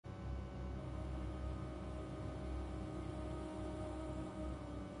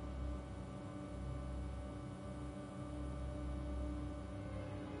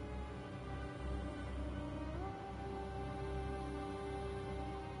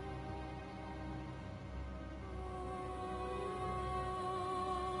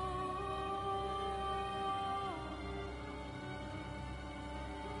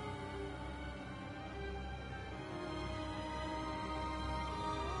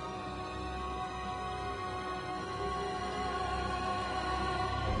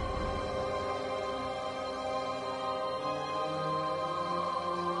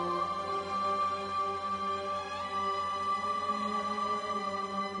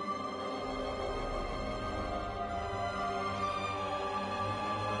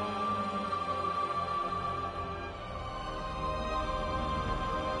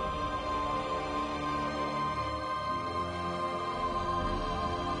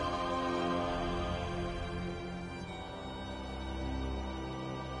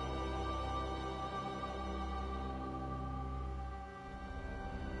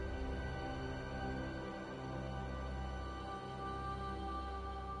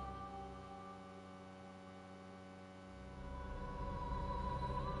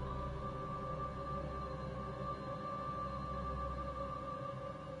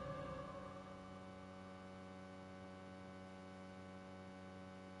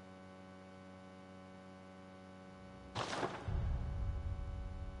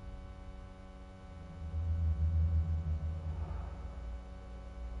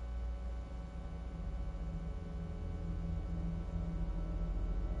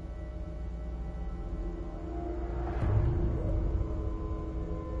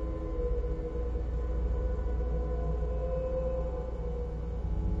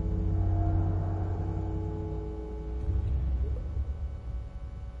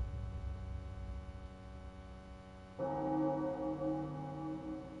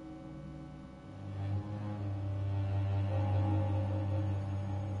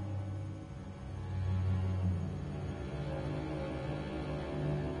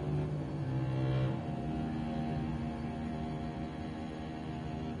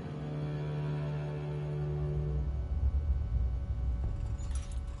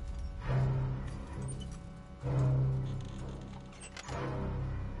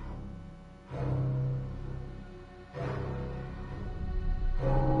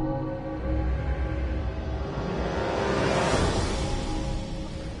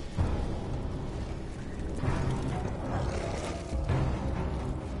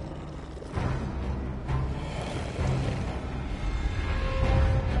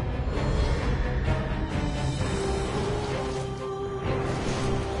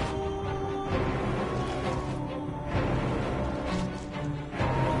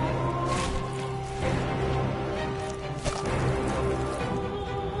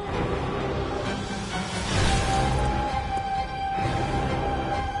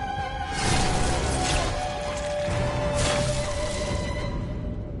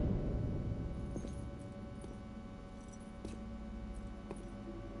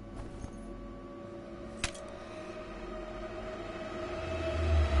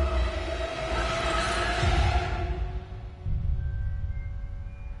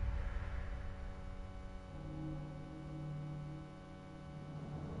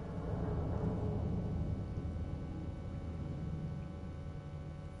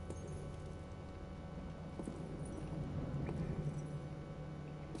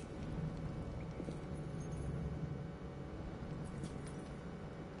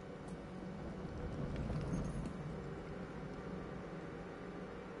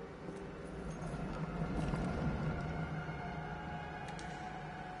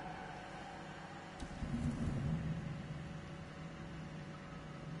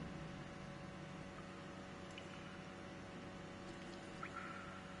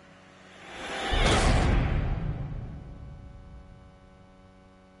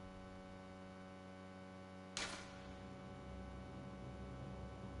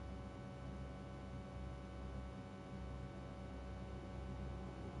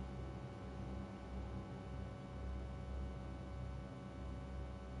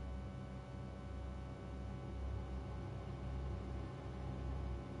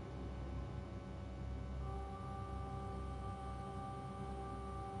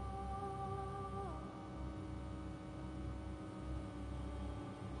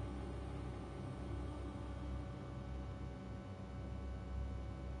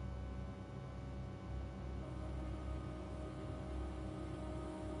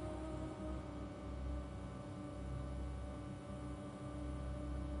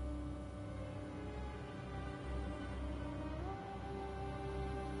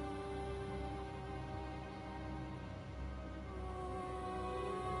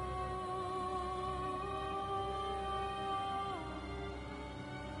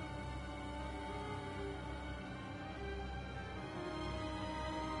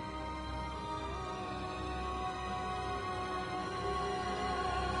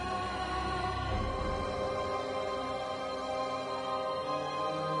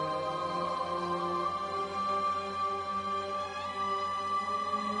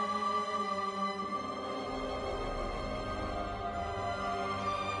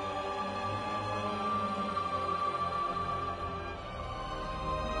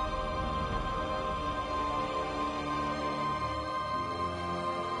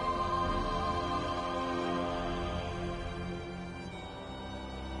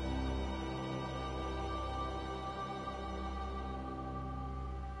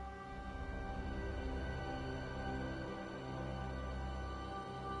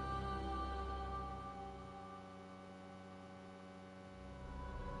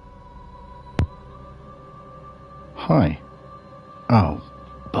hi. Oh,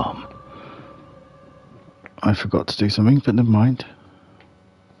 bum. I forgot to do something, but never mind.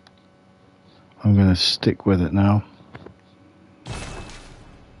 I'm going to stick with it now.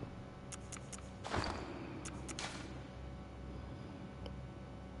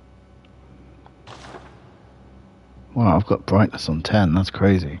 Wow, I've got brightness on 10. That's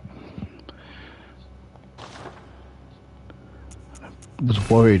crazy. I was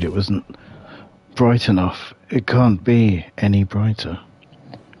worried it wasn't bright enough. It can't be any brighter.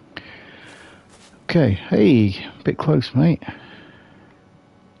 Okay, hey, bit close, mate.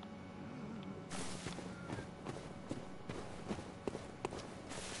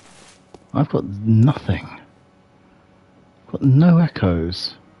 I've got nothing. I've got no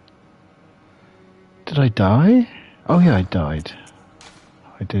echoes. Did I die? Oh yeah, I died.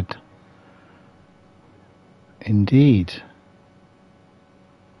 I did. Indeed.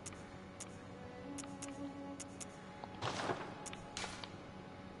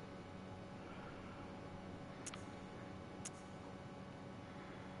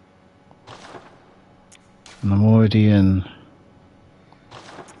 And I'm already in.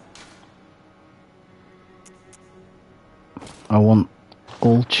 I want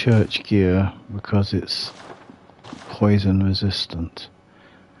all church gear because it's poison resistant.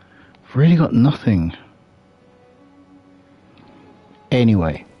 I've really got nothing.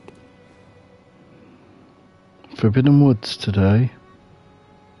 Anyway. Forbidden Woods today.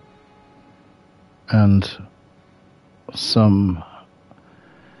 And some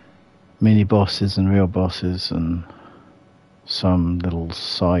mini bosses and real bosses and some little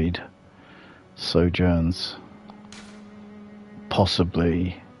side sojourns.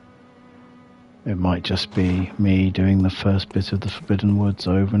 Possibly it might just be me doing the first bit of the Forbidden Woods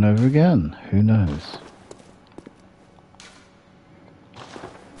over and over again. Who knows?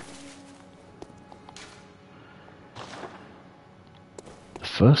 The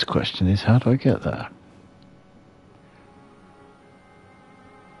first question is, how do I get there?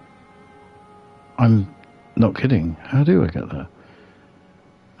 I'm not kidding. How do I get there?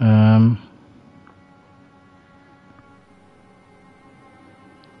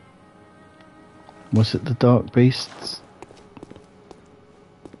 Was it the Dark Beasts?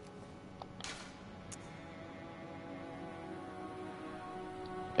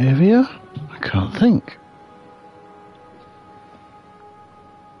 Area? I can't think.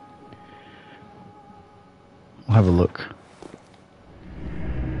 I'll have a look.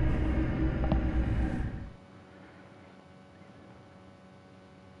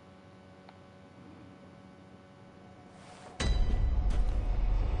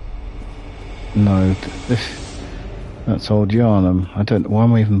 No, that's old Yharnam. I don't. Why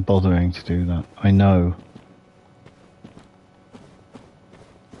am I even bothering to do that? I know.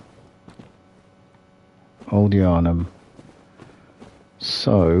 Old Yharnam.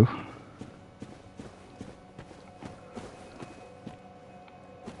 So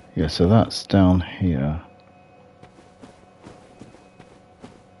yeah, so that's down here.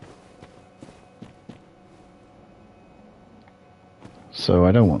 So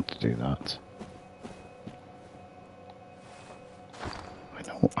I don't want to do that.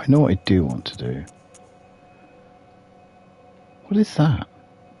 I know what I do want to do. What is that?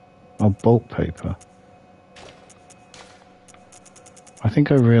 Oh, bulk paper. I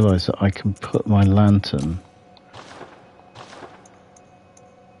think I realised that I can put my lantern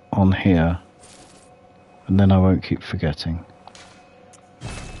on here and then I won't keep forgetting.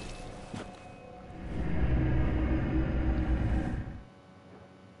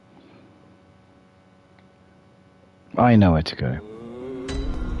 I know where to go.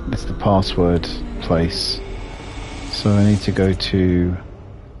 It's the password place. So I need to go to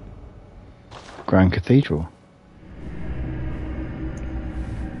Grand Cathedral.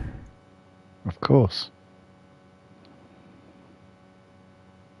 Of course.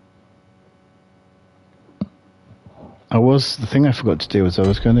 The thing I forgot to do was I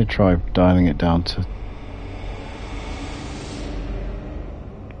was going to try dialing it down to...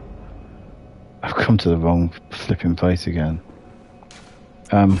 I've come to the wrong flipping place again.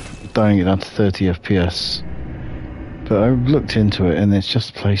 Dialing it down to 30 FPS. But I looked into it and it's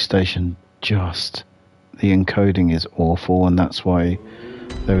just PlayStation just... The encoding is awful and that's why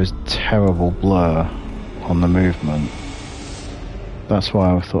there is terrible blur on the movement. That's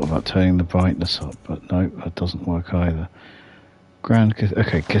why I thought about turning the brightness up, but no, that doesn't work either.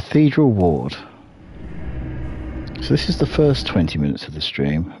 Okay, Cathedral Ward. So this is the first 20 minutes of the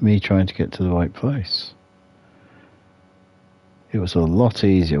stream, me trying to get to the right place. It was a lot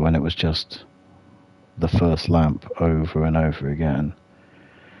easier when it was just the first lamp over and over again.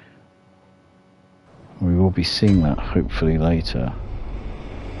 We will be seeing that hopefully later.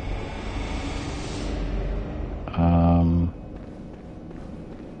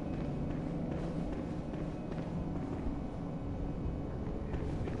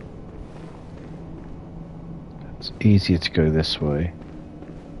 It's easier to go this way.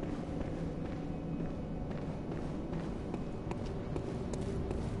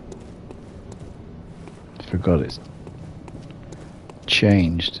 Forgot it's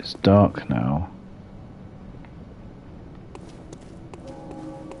changed. It's dark now.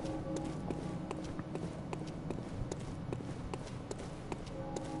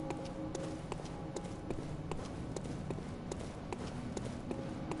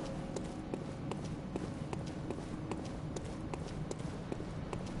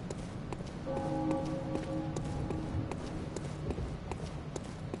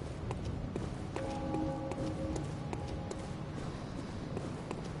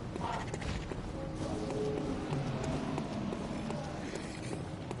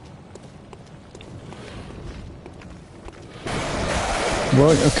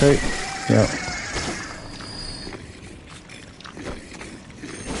 Right, okay. Yeah.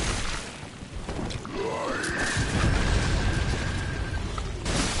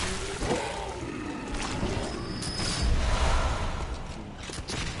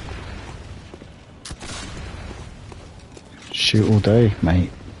 Shoot all day, mate.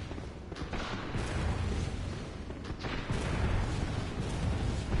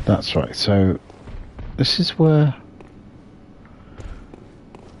 That's right, so this is where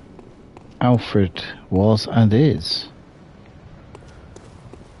Alfred was and is.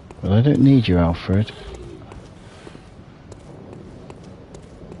 But I don't need you, Alfred.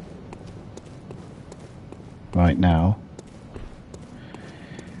 Right now.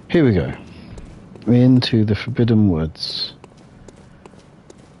 Here we go. Into the Forbidden Woods.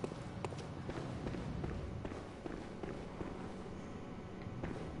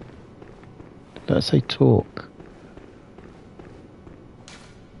 Did I say talk?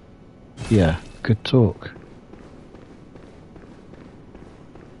 Yeah, good talk.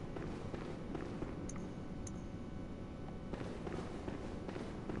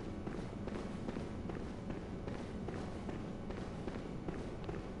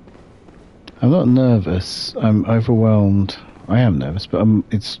 I'm not nervous. I'm overwhelmed. I am nervous, but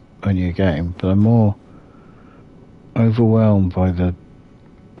it's only a game. But I'm more overwhelmed by the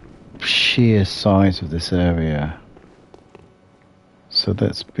sheer size of this area. So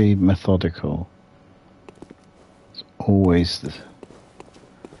let's be methodical. It's always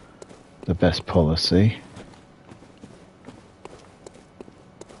the best policy.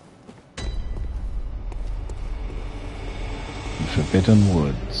 The Forbidden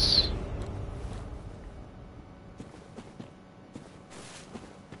Woods.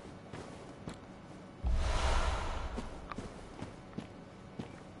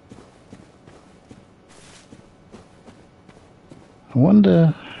 I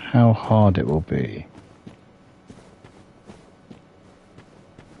wonder how hard it will be.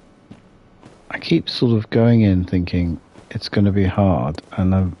 I keep sort of going in thinking it's going to be hard,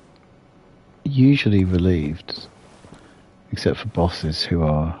 and I'm usually relieved, except for bosses who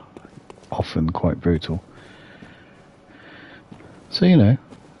are often quite brutal. So, you know,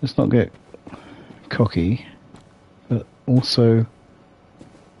 let's not get cocky, but also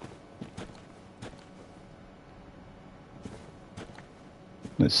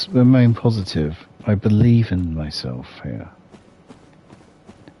let's remain positive. I believe in myself here.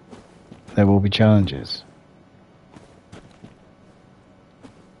 There will be challenges.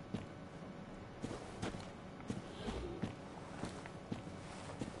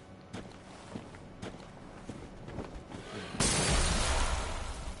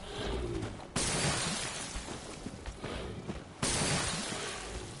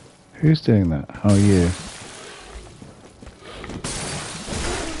 Who's doing that? How are you?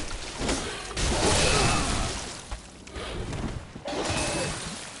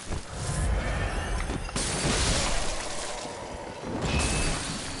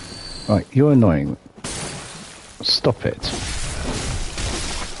 Right, you're annoying. Stop it.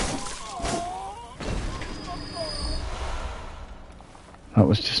 That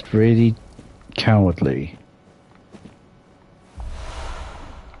was just really cowardly.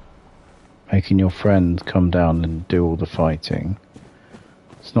 Making your friend come down and do all the fighting.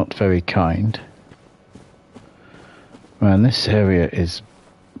 It's not very kind. Man, this area is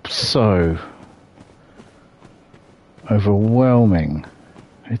so overwhelming.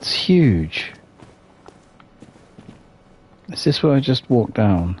 It's huge. Is this where I just walked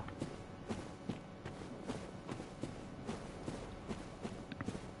down?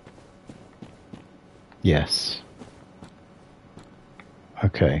 Yes.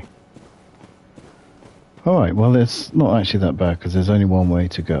 Okay. Alright, well it's not actually that bad because there's only one way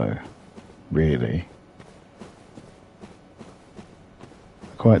to go. Really.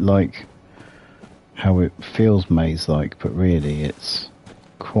 I quite like how it feels maze-like, but really it's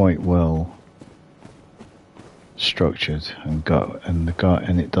quite well structured and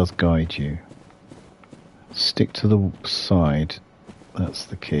it does guide you. Stick to the side. That's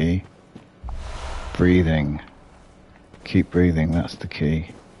the key. Breathing. Keep breathing, that's the key.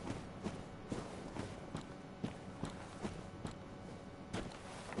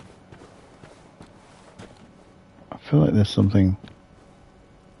 I feel like there's something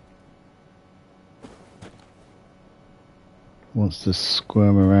wants to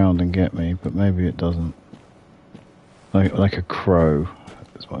squirm around and get me, but maybe it doesn't. Like a crow,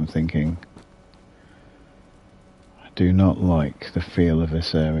 is what I'm thinking. I do not like the feel of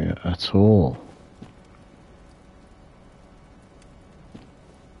this area at all.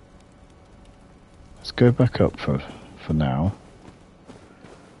 Let's go back up for now.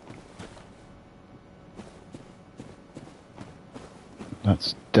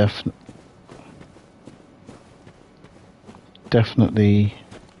 That's definitely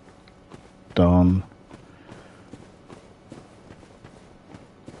done.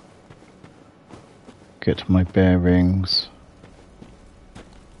 Get to my bearings.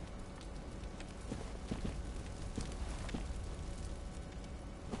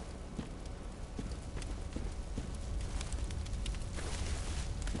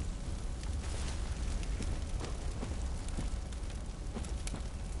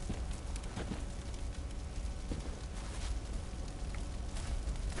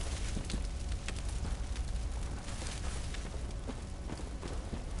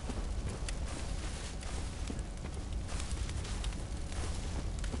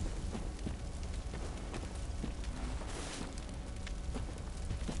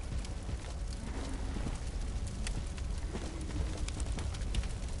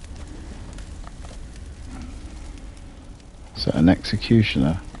 Is that an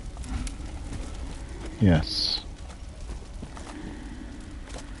executioner? Yes.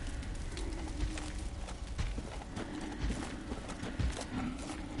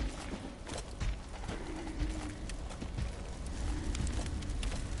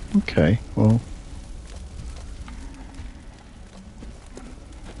 Okay, well.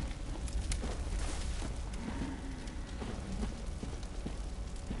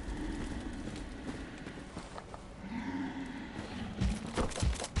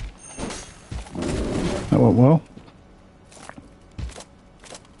 That went well.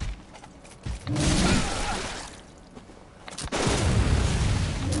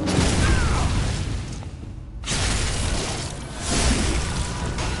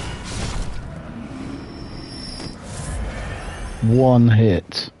 One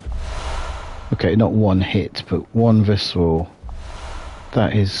hit. Okay, not one hit, but one visceral.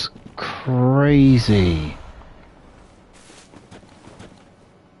 That is crazy.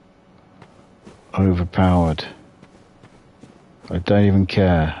 Overpowered. I don't even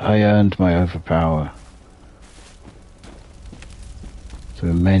care. I earned my overpower.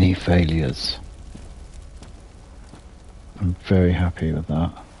 Through many failures. I'm very happy with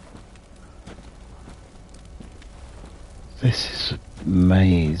that. This is a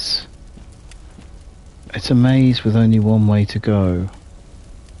maze. It's a maze with only one way to go.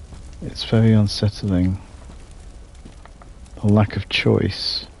 It's very unsettling. A lack of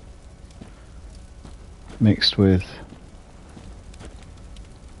choice. Mixed with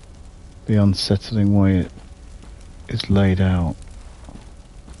the unsettling way it is laid out.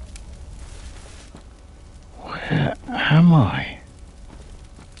 Where am I?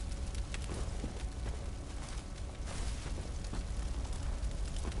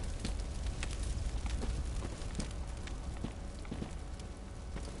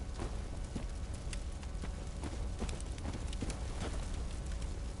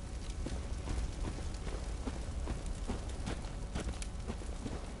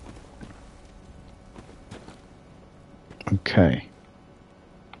 Okay.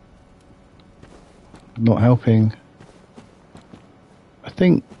 Not helping. I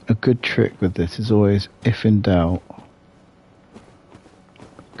think a good trick with this is always, if in doubt,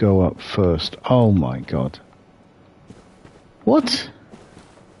 go up first. Oh my god. What?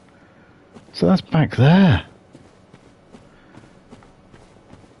 So that's back there.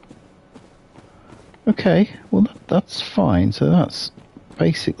 Okay, well that's fine. So that's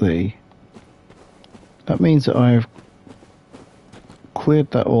basically, that means that I've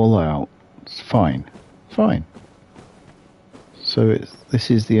cleared that all out. It's fine. Fine. So this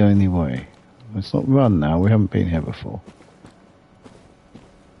is the only way. Let's not run now. We haven't been here before.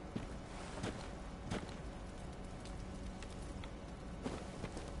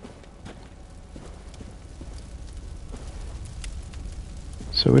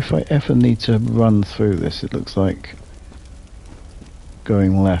 So if I ever need to run through this, it looks like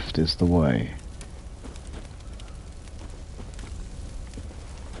going left is the way.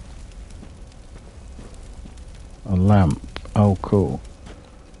 A lamp. Oh, cool.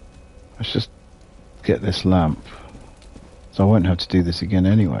 Let's just get this lamp. So I won't have to do this again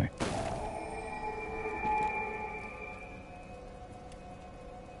anyway.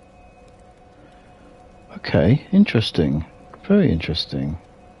 Okay, interesting. Very interesting.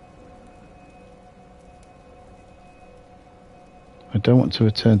 I don't want to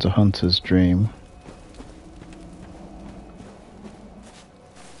return to Hunter's Dream.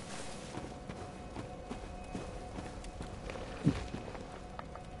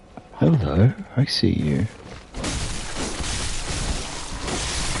 Hello, I see you.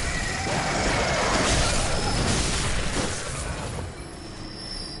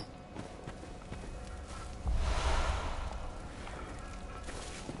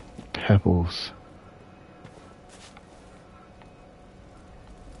 Pebbles.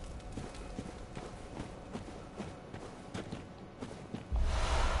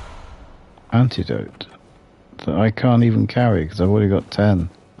 Antidote that I can't even carry because I've already got 10.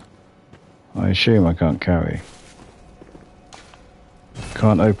 I assume I can't carry.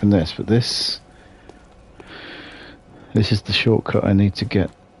 Can't open this, but this is the shortcut I need to get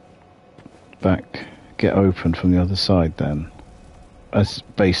open from the other side then. As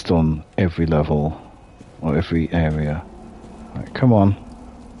based on every level or every area. Right, come on.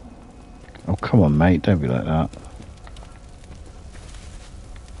 Oh, come on, mate, don't be like that.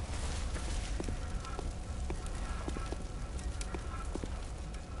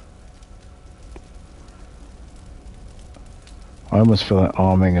 I almost feel like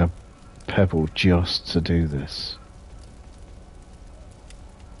arming a pebble just to do this.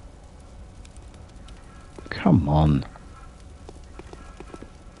 Come on.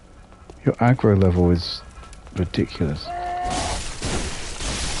 Your aggro level is ridiculous.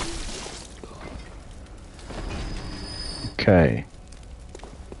 Okay.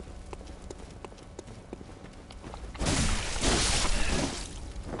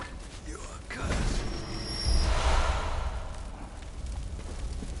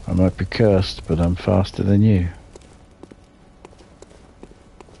 I might be cursed, but I'm faster than you.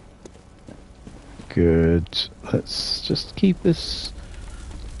 Good. Let's just keep this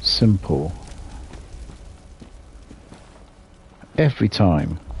simple. Every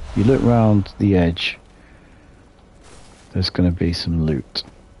time you look round the edge, there's going to be some loot.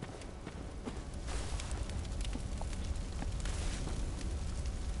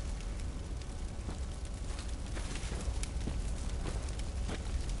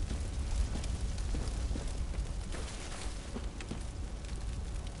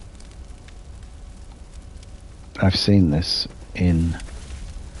 I've seen this in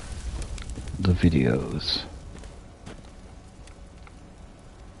the videos.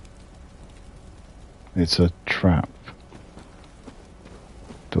 It's a trap.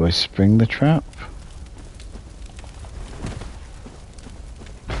 Do I spring the trap?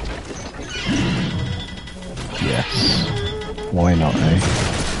 Yes. Why not, eh?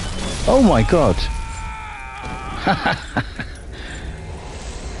 Oh my god!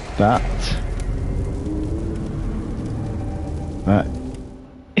 That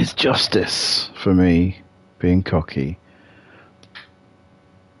is justice for me being cocky.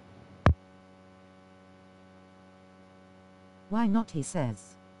 Why not, he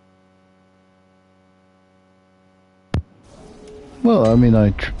says. Well, I mean,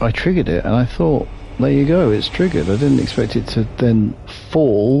 I triggered it and I thought, there you go, it's triggered. I didn't expect it to then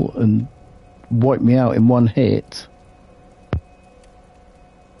fall and wipe me out in one hit.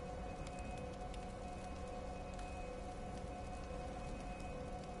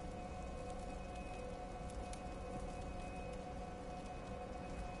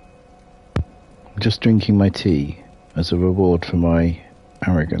 Just drinking my tea as a reward for my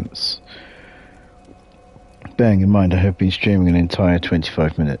arrogance. Bearing in mind I have been streaming an entire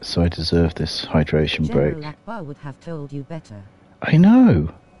 25 minutes, so I deserve this hydration break. General Akbar would have told you better. I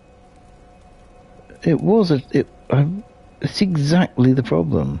know. It's exactly the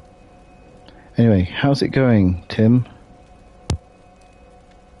problem. Anyway, how's it going, Tim?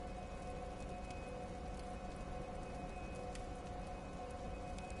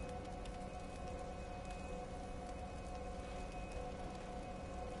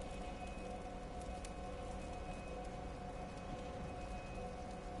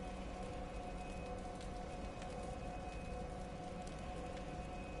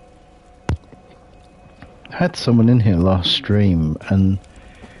 I had someone in here last stream and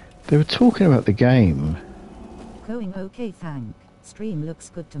they were talking about the game. Going okay, thank. Stream looks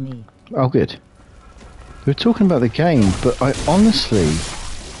good to me. Oh, good. They were talking about the game, but I honestly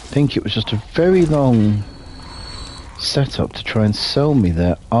think it was just a very long setup to try and sell me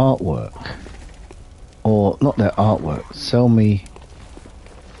their artwork. Or, not their artwork, sell me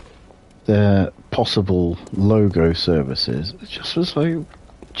their possible logo services. It just was like,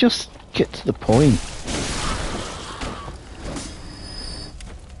 just get to the point.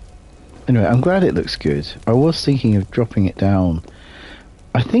 Anyway, I'm glad it looks good. I was thinking of dropping it down.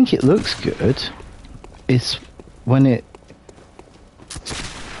 I think it looks good. It's when it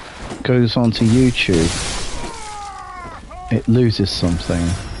goes onto YouTube, it loses something.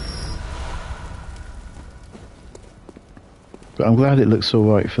 But I'm glad it looks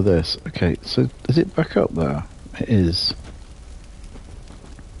alright for this. Okay, so is it back up there? It is.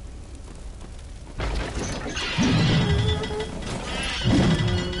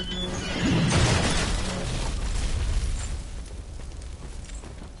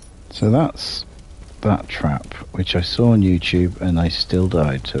 So that's that trap, which I saw on YouTube and I still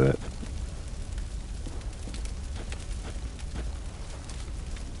died to it.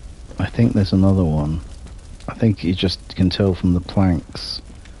 I think there's another one. I think you just can tell from the planks.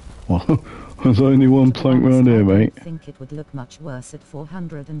 Well, there's only one plank round here, mate. I think it would look much worse at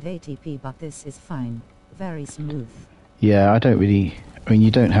 480p, but this is fine. Very smooth. Yeah, I don't really... I mean,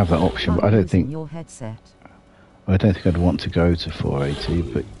 you don't have that option, but I don't think... your headset. I don't think I'd want to go to 480,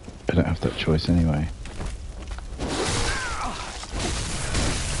 but I don't have that choice anyway.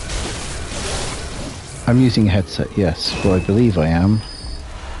 I'm using a headset, yes, well, I believe I am.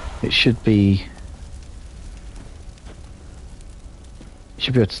 It should be... You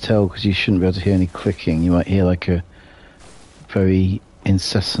should be able to tell because you shouldn't be able to hear any clicking. You might hear like a very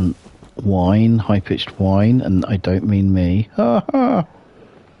incessant whine, high-pitched whine, and I don't mean me. Ha ha!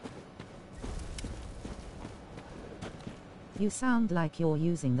 You sound like you're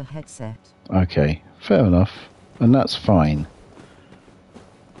using the headset. Okay, fair enough. And that's fine.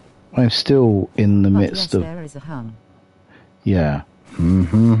 I'm still in the midst of... there is a hum. Yeah.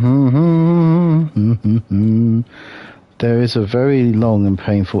 There is a very long and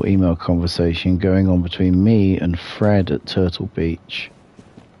painful email conversation going on between me and Fred at Turtle Beach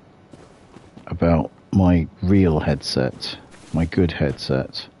about my real headset, my good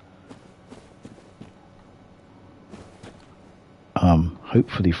headset.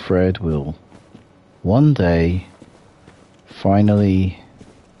 Hopefully Fred will one day finally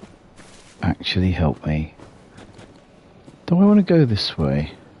actually help me. Do I want to go this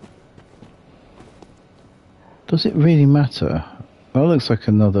way? Does it really matter? That looks like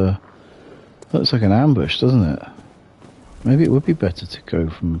another... That looks like an ambush, doesn't it? Maybe it would be better to go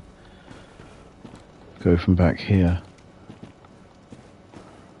from back here.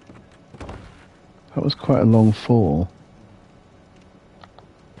 That was quite a long fall.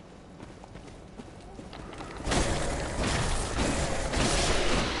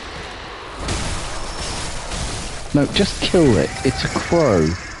 No, just kill it. It's a crow.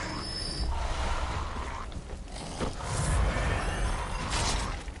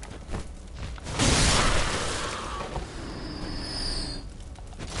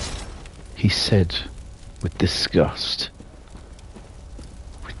 He said with disgust,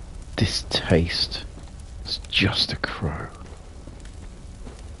 with distaste, it's just a crow.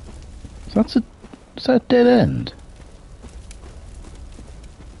 So is that a dead end?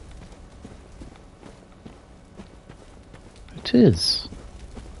 It is.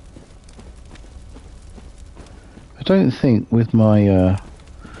 I don't think with my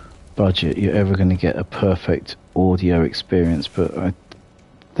budget you're ever going to get a perfect audio experience, but I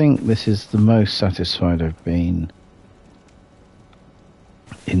think this is the most satisfied I've been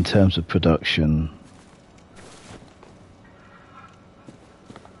in terms of production.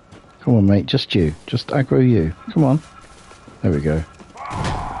 Come on, mate, just you. Just aggro you. Come on. There we go.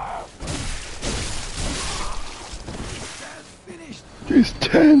 This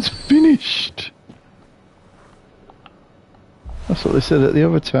turn's finished. That's what they said at the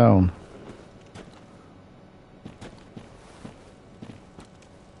other town.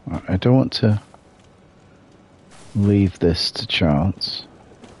 I don't want to leave this to chance.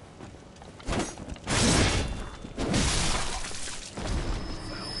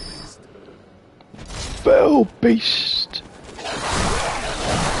 Fell beast!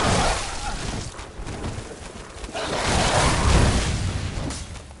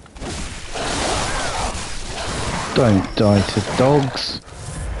 Don't die to dogs.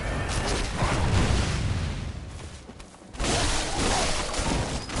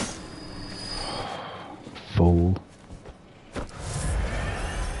 fool.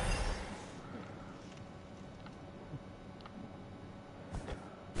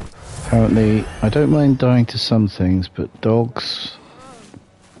 Apparently, I don't mind dying to some things, but dogs...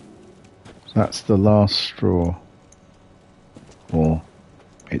 That's the last straw. Or,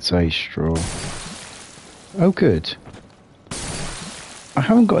 it's a straw. Oh, good. I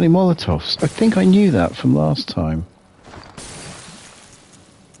haven't got any Molotovs. I think I knew that from last time.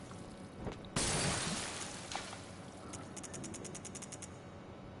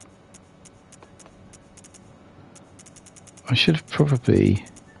 I should have probably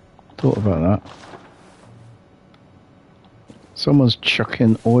thought about that. Someone's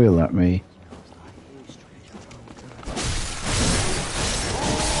chucking oil at me.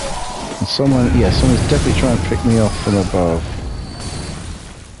 And someone's definitely trying to pick me off from above.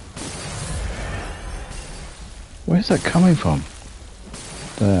 Where's that coming from?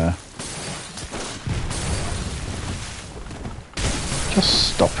 There.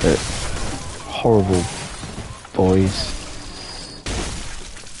 Just stop it. Horrible boys.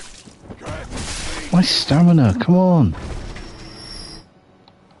 My stamina, come on.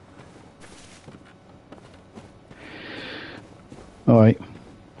 Alright.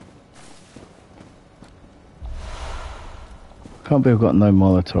 Can't believe I've got no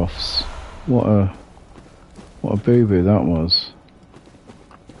Molotovs. What a boo-boo that was.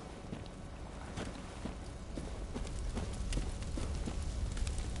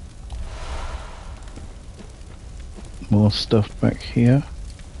 More stuff back here.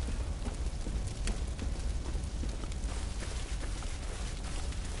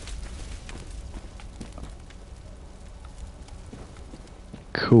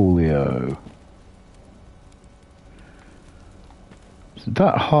 Coolio.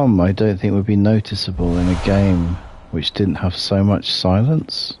 That hum I don't think would be noticeable in a game which didn't have so much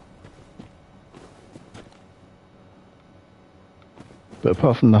silence. But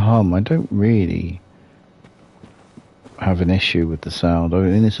apart from the hum, I don't really have an issue with the sound. I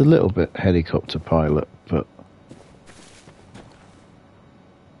mean, it's a little bit helicopter pilot, but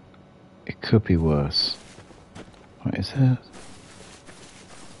it could be worse. What is there?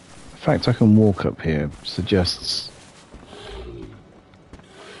 The fact I can walk up here suggests...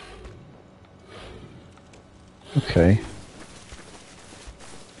 Okay.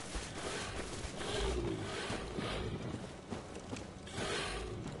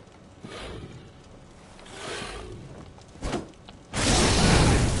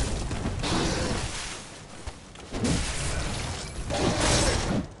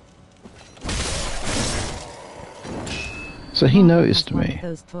 So he noticed me. One of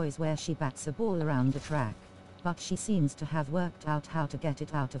those toys where she bats a ball around the track, but she seems to have worked out how to get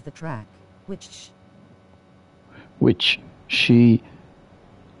it out of the track, which she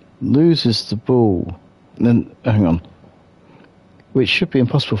loses the ball, and then, hang on, which should be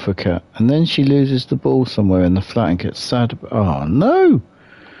impossible for a cat, and then she loses the ball somewhere in the flat and gets sad. Oh no!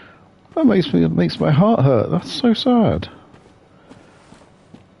 That makes my heart hurt. That's so sad.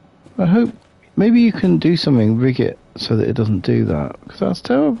 I hope maybe you can do something, rig it so that it doesn't do that, because that's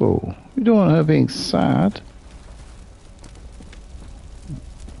terrible. You don't want her being sad.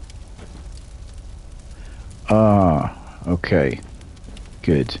 Ah, okay.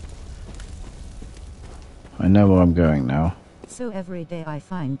 Good. I know where I'm going now. So every day I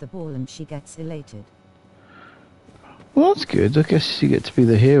find the ball and she gets elated. Well, that's good. I guess you get to be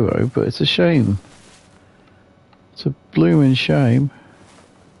the hero, but it's a shame. It's a blooming shame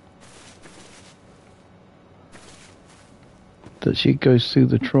that she goes through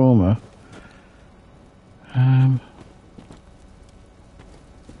the trauma.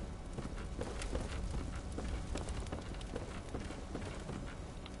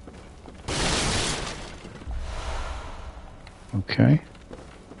 Okay.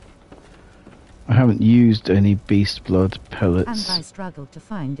 I haven't used any beast blood pellets. And I struggled to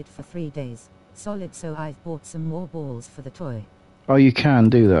find it for 3 days. Solid, so I've bought some more balls for the toy. Oh, you can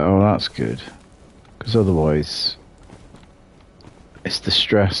do that. Oh, that's good. Because otherwise, it's the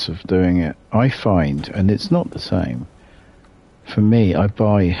stress of doing it. I find, and it's not the same. For me, I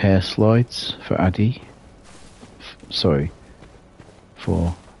buy hair slides for Addy.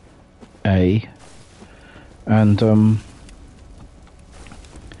 For A. And,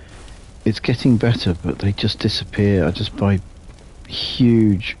 it's getting better, but they just disappear. I just buy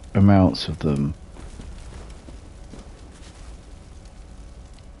huge amounts of them.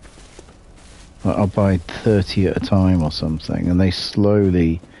 Like I'll buy 30 at a time or something, and they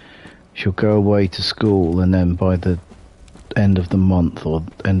slowly... She'll go away to school, and then by the end of the month or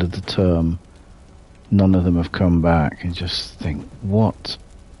end of the term, none of them have come back, and just think, what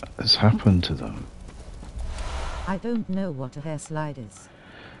has happened to them? I don't know what a hair slide is.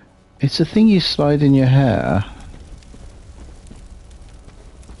 It's a thing you slide in your hair.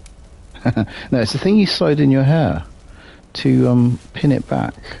 No, it's a thing you slide in your hair to pin it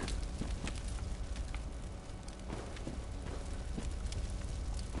back.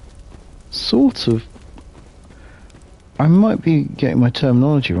 Sort of. I might be getting my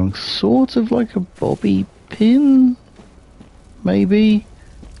terminology wrong. Sort of like a bobby pin, maybe.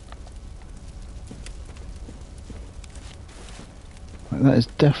 That is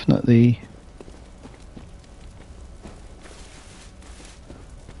definitely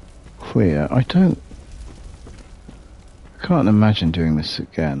queer. I can't imagine doing this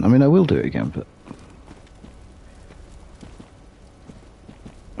again. I mean, I will do it again, but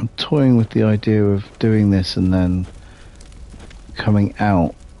I'm toying with the idea of doing this and then coming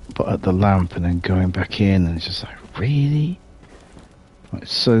out, but at the lamp, and then going back in, and it's just like, really? Right,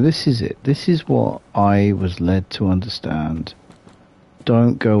 so this is it. This is what I was led to understand.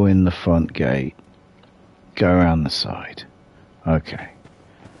 Don't go in the front gate. Go around the side. Okay.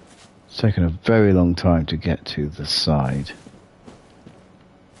 It's taken a very long time to get to the side.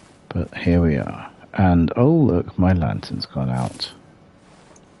 But here we are. And, oh look, my lantern's gone out.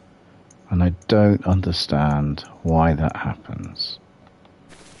 And I don't understand why that happens.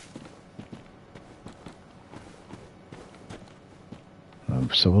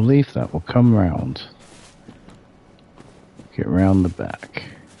 So we'll leave that. We'll come round. Get round the back.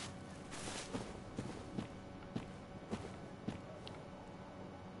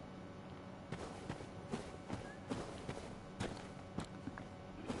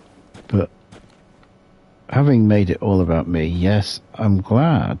 But having made it all about me, yes, I'm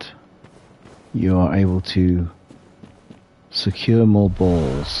glad you are able to secure more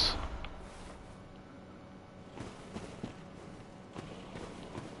balls.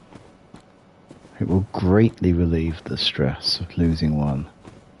 It will greatly relieve the stress of losing one.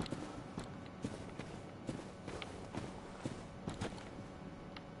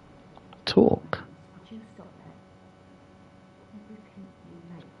 Talk. Would you stop that? Everything you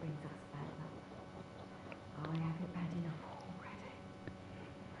make brings us bad luck. I have it bad enough already.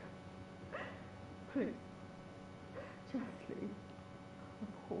 Please, just leave a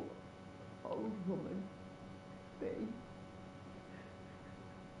poor old woman be.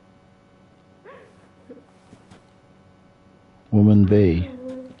 Woman B.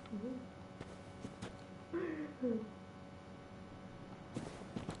 Would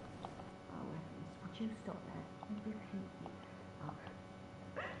you stop that and repeat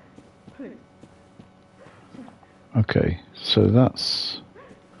it? Please. Okay, so that's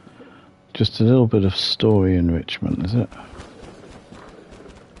just a little bit of story enrichment, is it?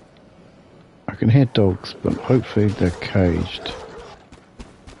 I can hear dogs, but hopefully they're caged.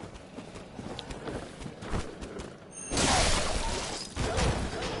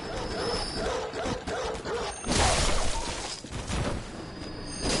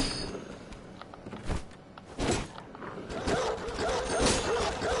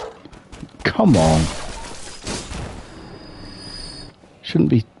 Come on. Shouldn't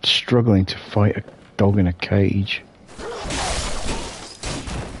be struggling to fight a dog in a cage.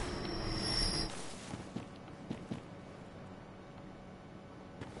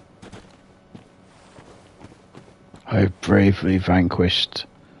 I have bravely vanquished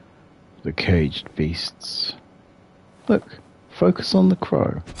the caged beasts. Look, focus on the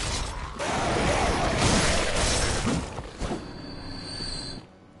crow.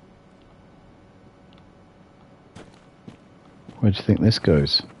 Where do you think this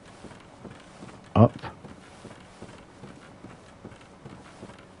goes? Up?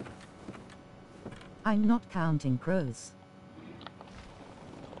 I'm not counting crows.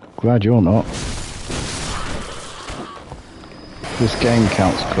 Glad you're not. This game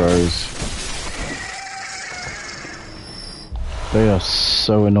counts crows. They are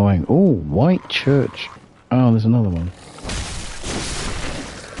so annoying. Oh, white church. Oh, there's another one.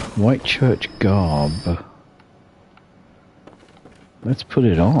 White church garb. Let's put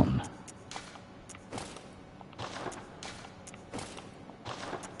it on.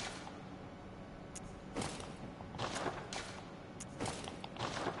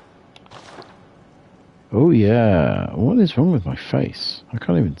 Oh yeah, what is wrong with my face? I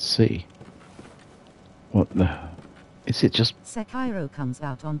can't even see. What the... Is it just... Sekiro comes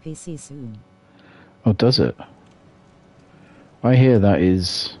out on PC soon. Oh, does it? I hear that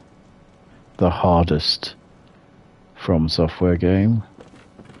is the hardest From Software game.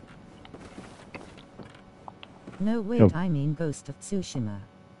 No wait, Oh. I mean Ghost of Tsushima.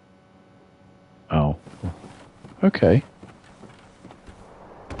 Oh. Okay.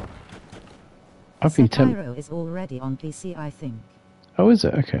 I've been tempted. Sekiro is already on PC, I think. Oh, is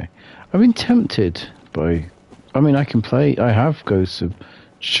it? Okay. I've been tempted by... I mean, I can play... I have Ghost of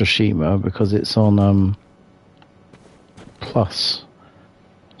Tsushima because it's on Plus.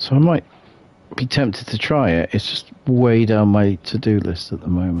 So I might be tempted to try it. It's just way down my to-do list at the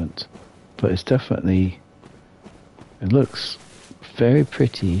moment. But it's definitely... It looks very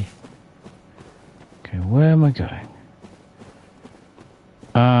pretty. Okay, where am I going?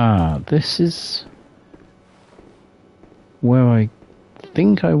 Ah, this is where I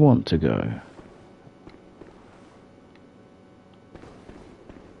think I want to go.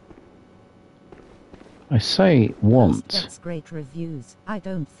 I say want. That's great reviews. I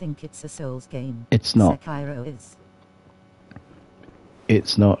don't think it's a Souls game. It's not. Sekiro is.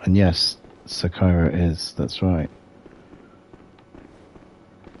 It's not, and yes, Sekiro is. That's right.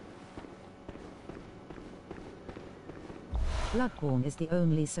 Bloodborne is the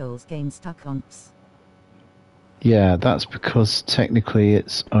only Souls game stuck on PS. Yeah, that's because technically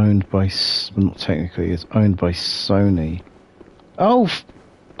it's owned by... Not technically, it's owned by Sony. Oh!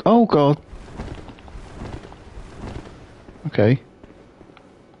 Oh, God. Okay.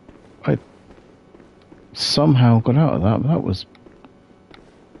 I somehow got out of that. That was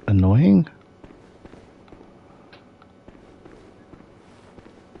annoying.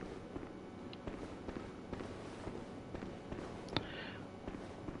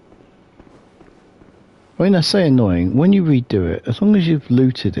 I mean, I say annoying. When you redo it, as long as you've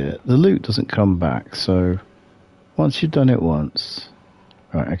looted it, the loot doesn't come back. So, once you've done it once...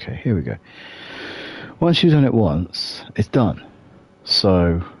 Right, okay, here we go. Once you've done it once, it's done.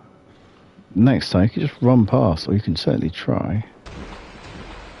 So, next time you can just run past, or you can certainly try.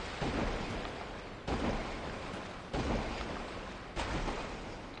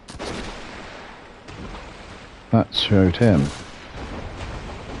 That showed him.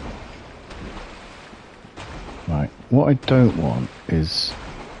 Right, what I don't want is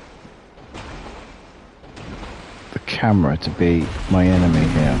the camera to be my enemy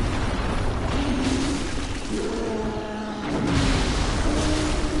here.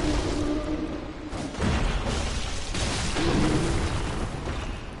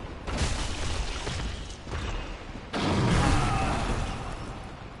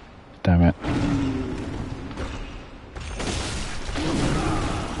 Damn it.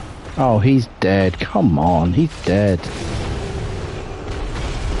 Oh, he's dead. Come on, he's dead.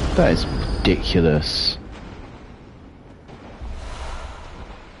 That is ridiculous.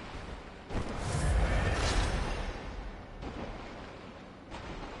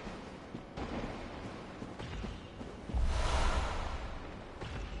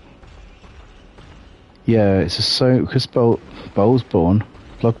 Yeah, it's a because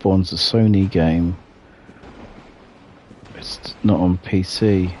Bloodborne's a Sony game. It's not on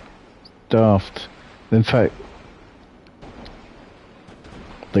PC. Daft. In fact,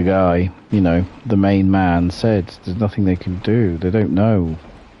 the guy, the main man said there's nothing they can do. They don't know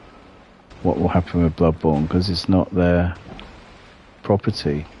what will happen with Bloodborne because it's not their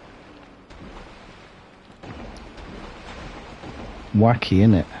property. Wacky,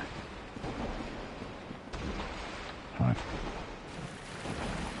 innit? Right.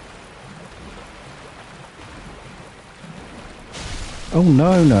 Oh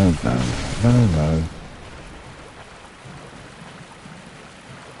no.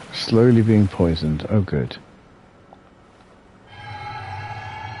 Slowly being poisoned. Oh good.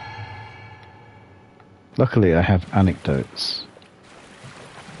 Luckily I have antidotes.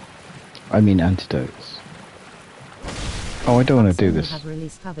 Oh, I don't want to do this. Sony have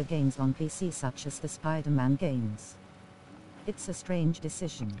released other games on PC such as the Spider-Man games. It's a strange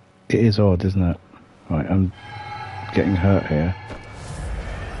decision. It is odd, isn't it? Right, I'm getting hurt here.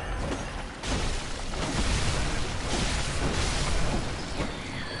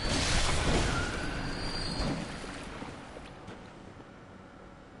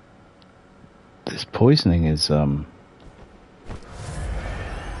 This poisoning is a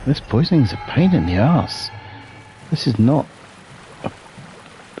pain in the ass. This is not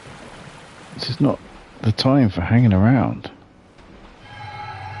the time for hanging around.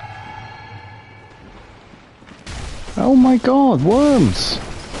 Oh my god, worms!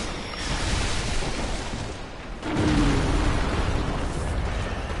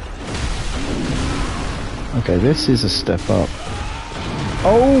 Okay, this is a step up.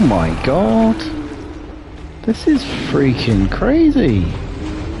 Oh my god! This is freaking crazy!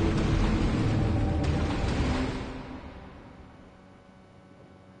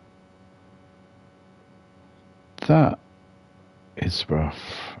 That is rough.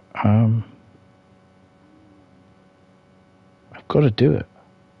 I've got to do it.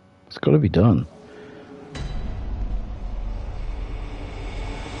 It's got to be done.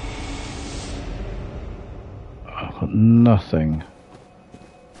 nothing.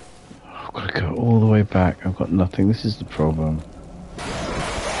 I've got to go all the way back. I've got nothing. This is the problem.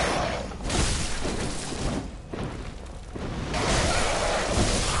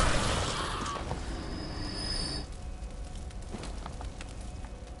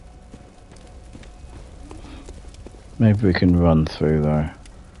 Maybe we can run through though.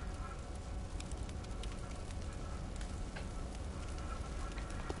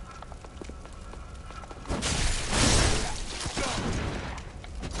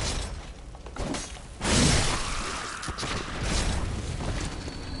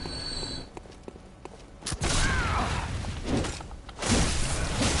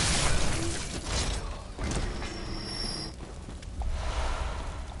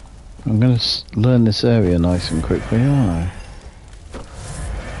 I'm going to learn this area nice and quickly, aren't I?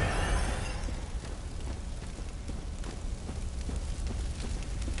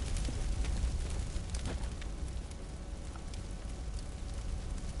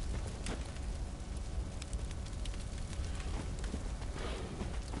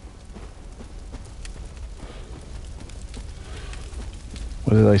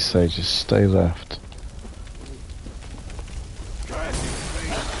 What do they say? Just stay left.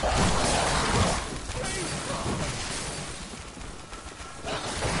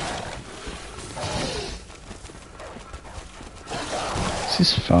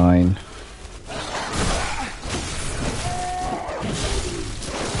 This is fine.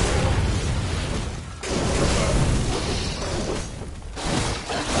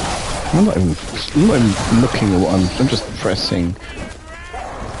 I'm not even looking at what I'm just pressing.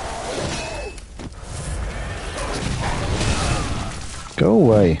 Go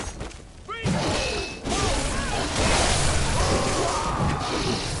away.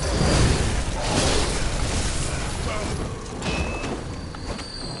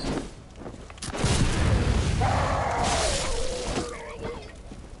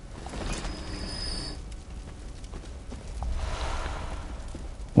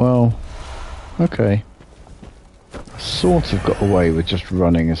 Well, okay. I sort of got away with just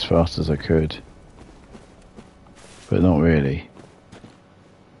running as fast as I could. But not really.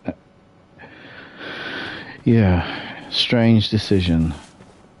 Yeah, strange decision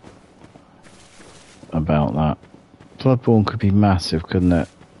about that. Bloodborne could be massive, couldn't it?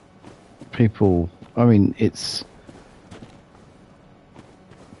 People, I mean, it's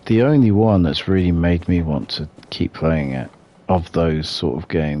the only one that's really made me want to keep playing it, of those sort of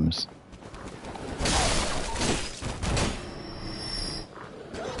games.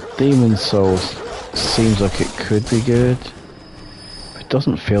 Demon Souls seems like it could be good, but it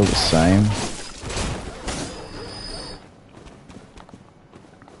doesn't feel the same.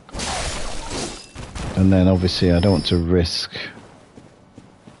 And then obviously I don't want to risk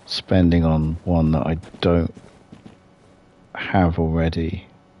spending on one that I don't have already.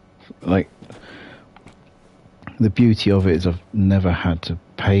 Like, the beauty of it is I've never had to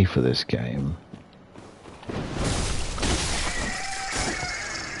pay for this game.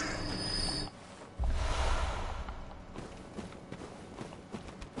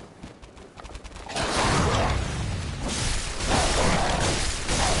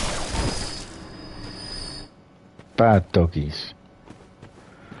 Bad doggies.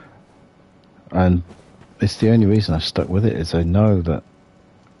 And it's the only reason I've stuck with it, is I know that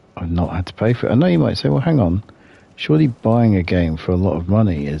I've not had to pay for it. I know you might say, well, hang on, surely buying a game for a lot of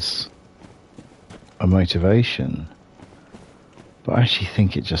money is a motivation. But I actually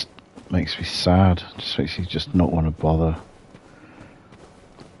think it just makes me sad. It just makes you just not want to bother.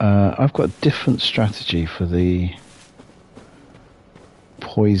 I've got a different strategy for the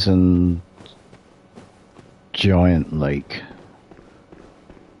poison giant lake.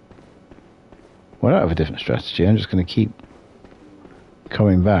 Well, I don't have a different strategy. I'm just going to keep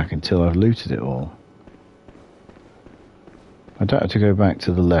coming back until I've looted it all. I don't have to go back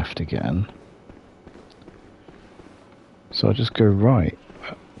to the left again. So I'll just go right.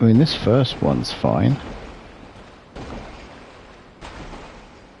 I mean, this first one's fine.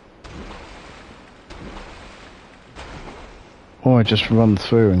 Or I just run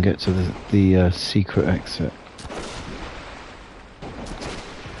through and get to the secret exit.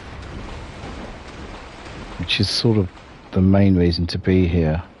 Which is sort of the main reason to be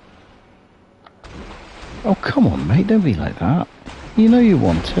here. Oh, come on, mate, don't be like that. You know you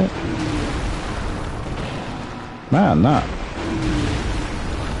want it. Man, that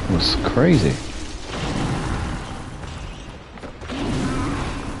was crazy.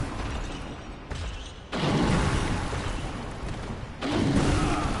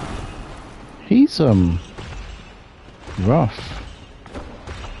 He's, rough.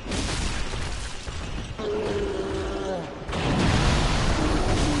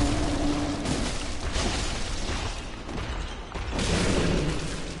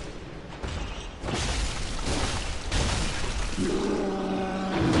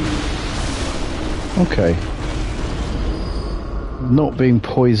 Okay. Not being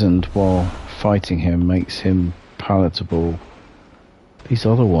poisoned while fighting him makes him palatable. These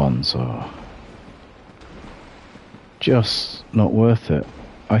other ones are just not worth it.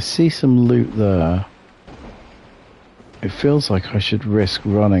 I see some loot there. It feels like I should risk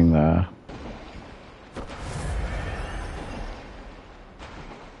running there.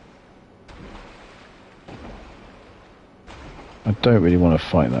 I don't really want to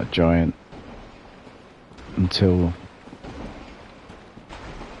fight that giant until...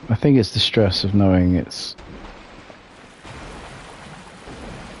 I think it's the stress of knowing it's...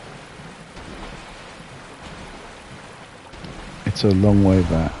 It's a long way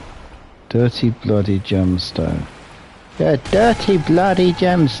back. Dirty bloody gemstone. Yeah, dirty bloody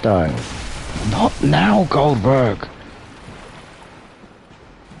gemstone. Not now, Goldberg.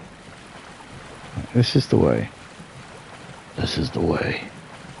 This is the way. This is the way.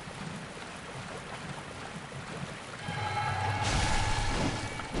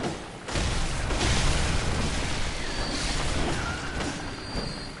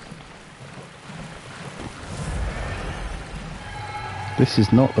 This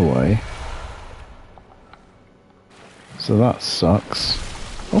is not the way. So that sucks.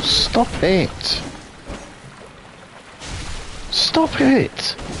 Oh, stop it! Stop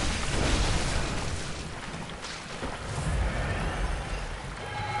it!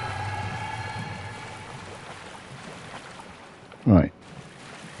 Right.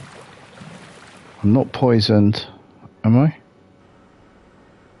 I'm not poisoned, am I?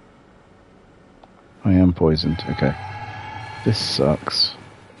 I am poisoned, okay. This sucks.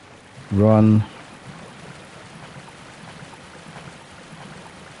 Run.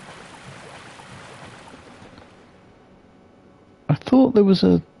 I thought there was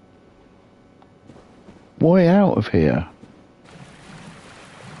a way out of here.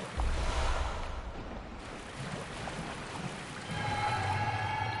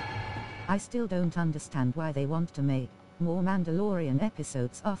 I still don't understand why they want to make more Mandalorian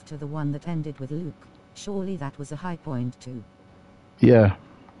episodes after the one that ended with Luke. Surely that was a high point too. Yeah.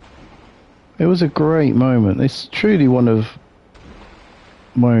 It was a great moment. It's truly one of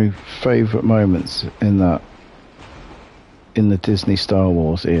my favourite moments in the Disney Star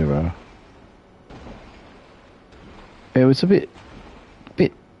Wars era. It was a bit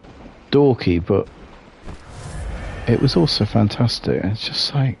dorky, but it was also fantastic. It's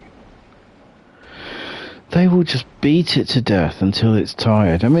just like they will just beat it to death until it's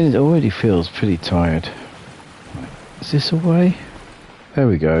tired. I mean, it already feels pretty tired. Is this a way? There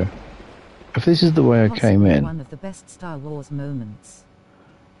we go. If this is the way I came in... one of the best Star Wars moments.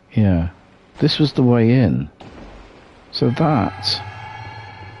 Yeah. This was the way in. So that...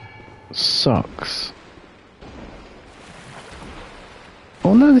 sucks.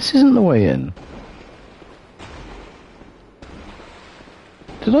 Oh no, this isn't the way in.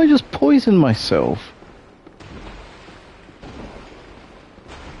 Did I just poison myself?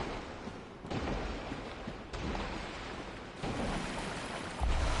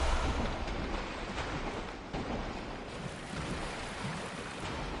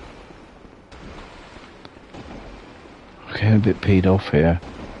 I'm a bit peed off here.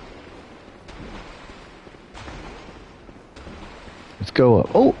 Let's go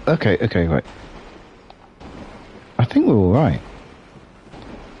up. Oh, okay, right. I think we're all right.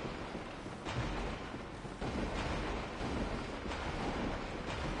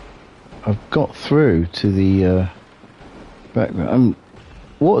 I've got through to the background.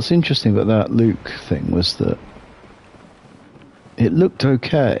 What's interesting about that Luke thing was that it looked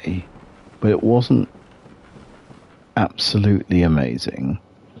okay, but it wasn't absolutely amazing.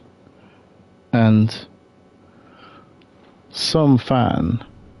 And some fan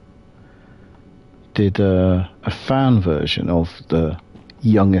did a fan version of the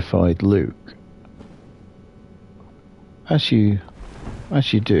youngified Luke, as you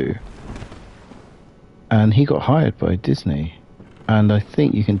do, and he got hired by Disney, and I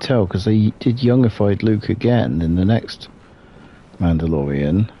think you can tell because they did youngified Luke again in the next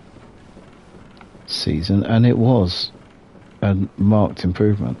Mandalorian season, and it was a marked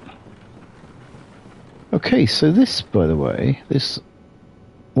improvement. Okay, so this, by the way,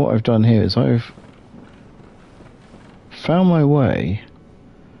 what I've done here is I've found my way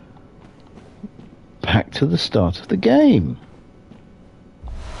back to the start of the game.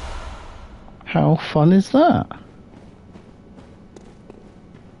 How fun is that?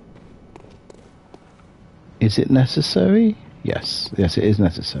 Is it necessary? Yes, it is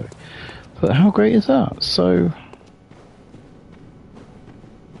necessary. But how great is that? So,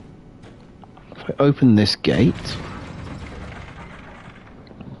 if I open this gate,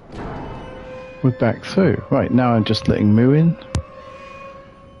 We're back through. Right, now I'm just letting Moo in.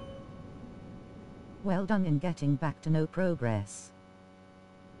 Well done in getting back to no progress.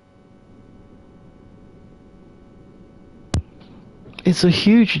 It's a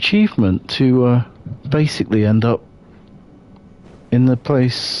huge achievement to basically end up in the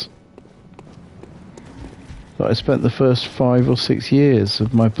place that I spent the first 5 or 6 years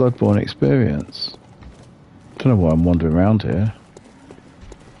of my Bloodborne experience. Don't know why I'm wandering around here.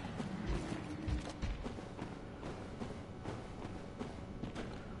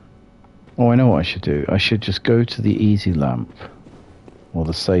 Oh, I know what I should do. I should just go to the easy lamp. Or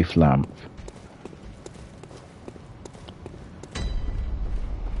the safe lamp.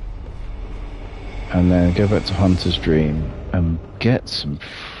 And then go back to Hunter's Dream and get some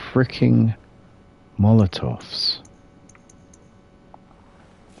freaking Molotovs.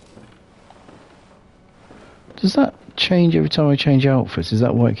 Does that change every time I change outfits? Is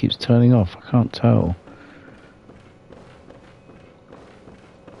that why it keeps turning off? I can't tell.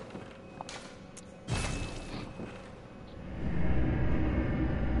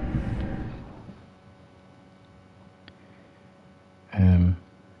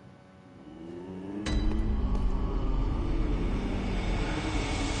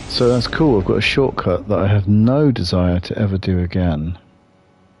 So that's cool. I've got a shortcut that I have no desire to ever do again.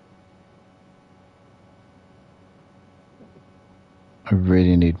 I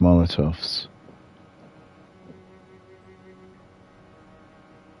really need Molotovs.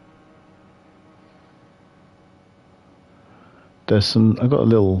 I've got a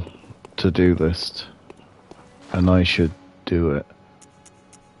little to-do list, and I should do it.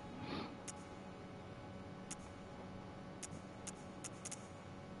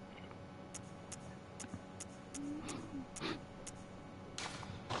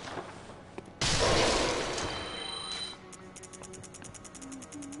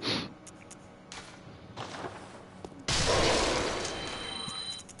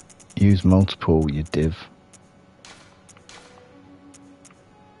 Use multiple, you div.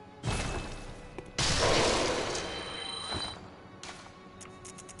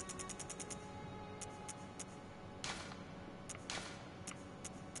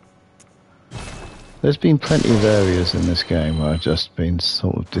 There's been plenty of areas in this game where I've just been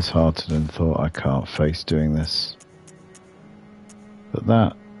sort of disheartened and thought I can't face doing this. But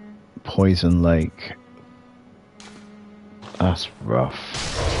that Poison Lake, that's rough.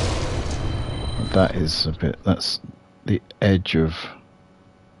 That is that's the edge of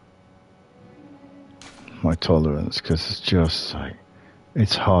my tolerance, because it's just like,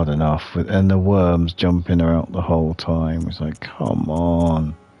 it's hard enough, and the worms jumping out the whole time. It's like, come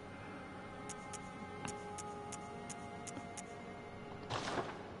on.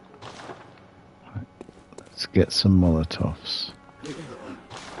 Let's get some Molotovs.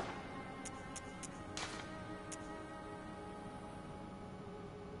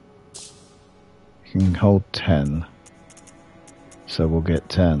 You can hold 10, so we'll get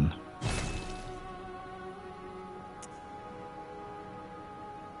 10.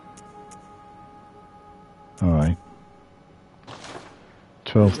 Alright.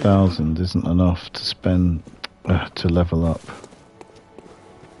 12,000 isn't enough to spend to level up.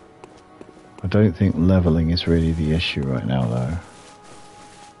 I don't think leveling is really the issue right now, though.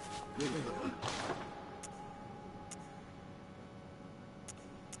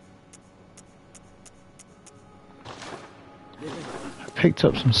 I picked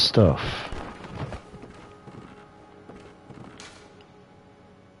up some stuff.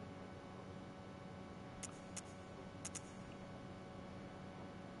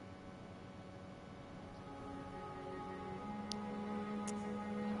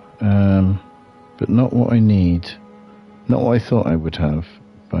 But not what I need. Not what I thought I would have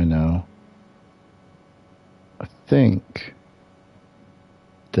by now. I think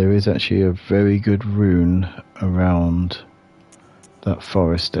there is actually a very good rune around that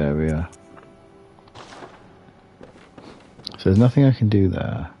forest area. So there's nothing I can do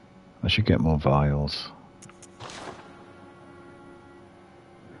there. I should get more vials.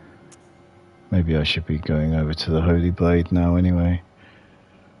 Maybe I should be going over to the Holy Blade now anyway.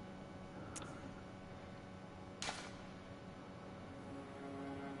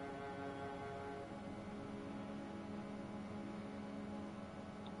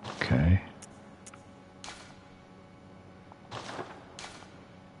 Okay.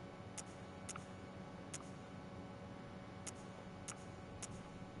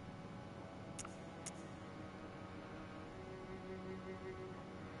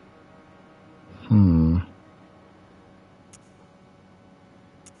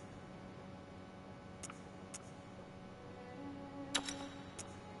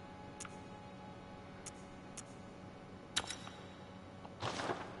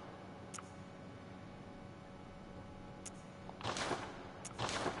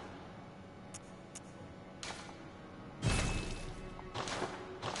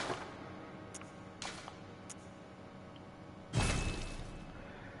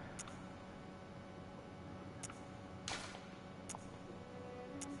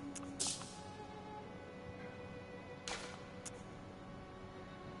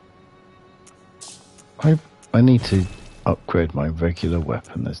 I need to upgrade my regular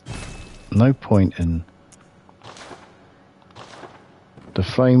weapon. There's no point in the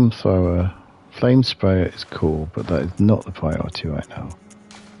flamethrower. Flame sprayer is cool, but that is not the priority right now.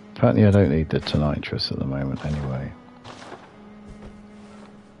 Apparently I don't need the tonitrus at the moment anyway.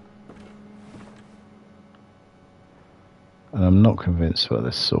 And I'm not convinced about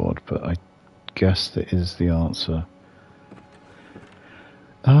this sword, but I guess that is the answer.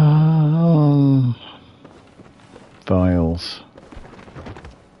 Vials.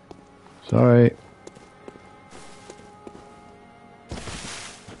 Sorry.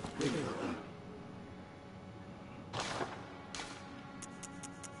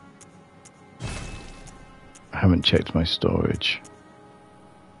 I haven't checked my storage.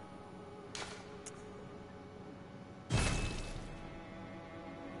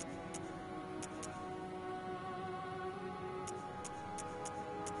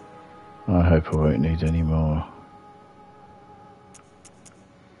 I hope I won't need any more.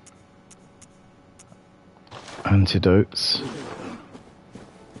 Antidotes.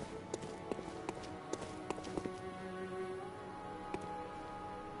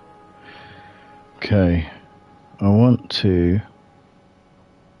 Okay, I want to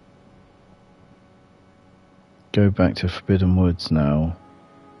go back to Forbidden Woods now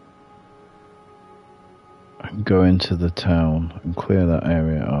and go into the town and clear that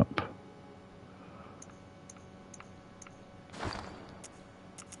area up.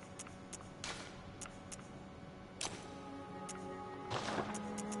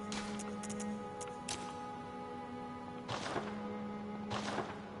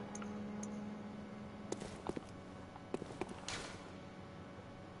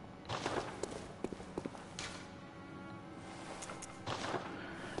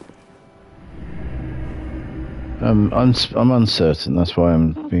 I'm uncertain, that's why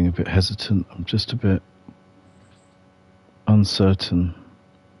I'm being a bit hesitant. I'm just a bit uncertain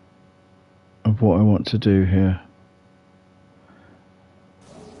of what I want to do here.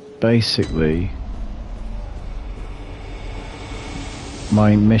 Basically,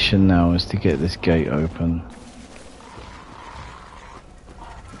 my mission now is to get this gate open.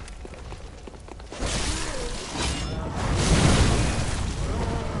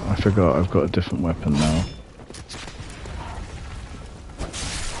 I forgot I've got a different weapon now.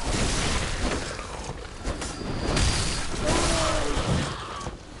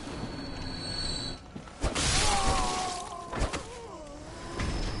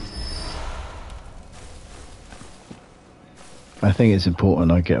 I think it's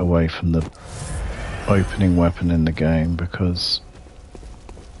important I get away from the opening weapon in the game because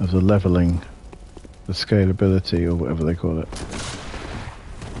of the leveling, the scalability, or whatever they call it.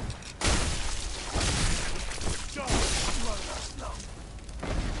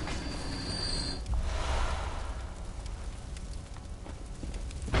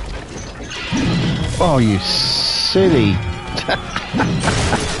 Oh, you silly!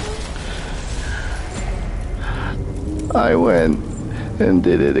 I went and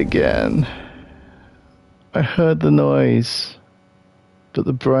did it again. I heard the noise, but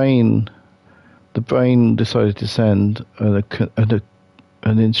the brain decided to send an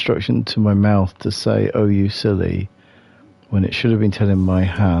instruction to my mouth to say, "Oh, you silly," when it should have been telling my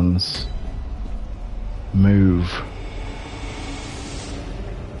hands, "Move."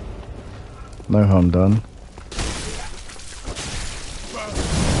 No harm done.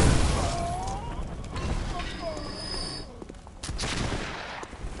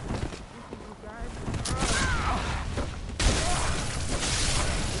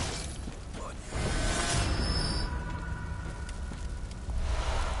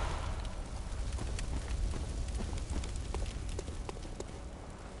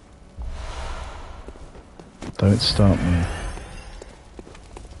 Don't start me.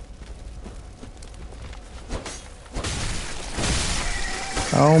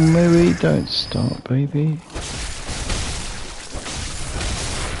 Oh, Mary, don't start, baby.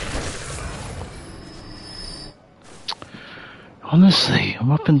 Honestly,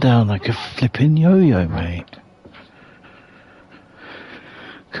 I'm up and down like a flipping yo-yo, mate.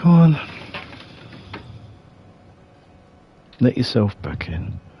 Come on. Let yourself back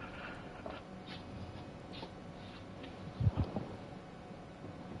in.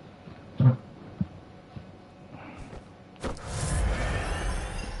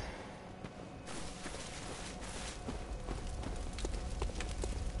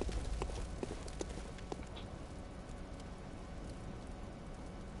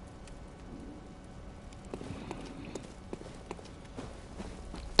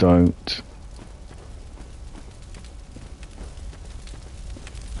 Don't.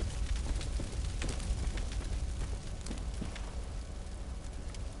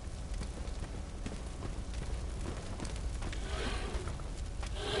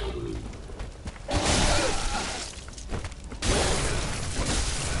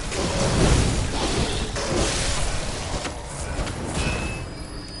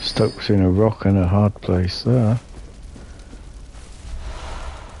 Stuck between a rock and a hard place there.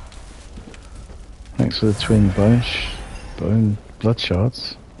 Thanks for the twin bone blood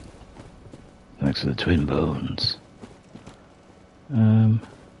shards. Thanks for the twin bones.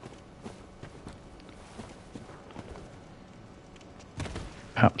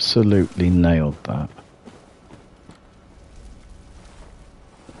 Absolutely nailed that.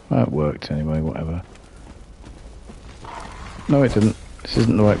 That worked anyway, whatever. No, it didn't. This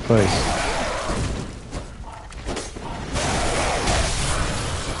isn't the right place.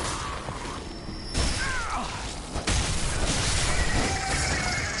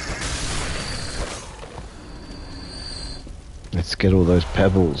 Let's get all those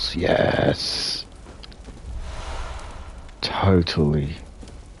pebbles. Yes. Totally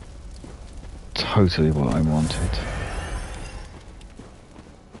what I wanted.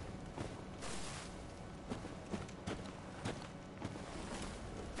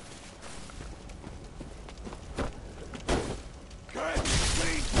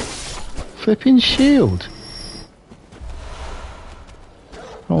 Flipping shield.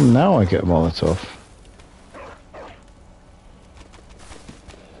 Oh, now I get a Molotov.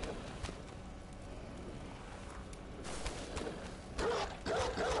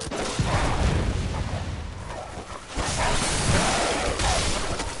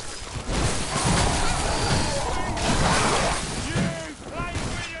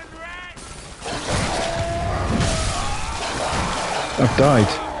 I've died.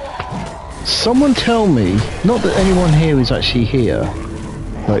 Someone tell me, not that anyone here is actually here,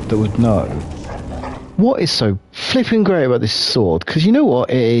 like that would know, what is so flipping great about this sword? Because you know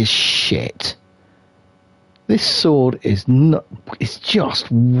what? It is shit. This sword is not, it's just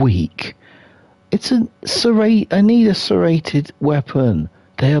weak. It's I need a serrated weapon.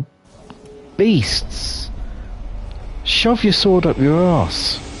 They are beasts. Shove your sword up your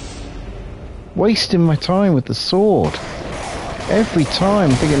ass. Wasting my time with the sword. Every time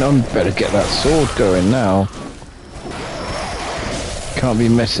thinking, I better get that sword going now. Can't be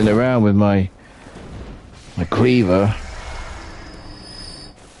messing around with my cleaver.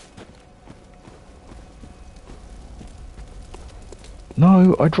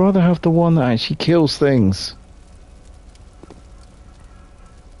 No, I'd rather have the one that actually kills things.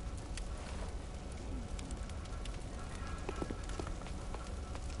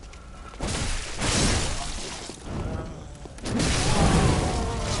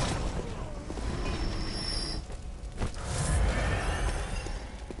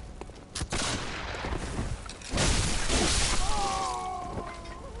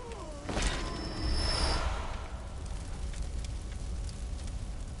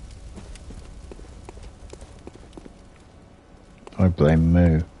 I blame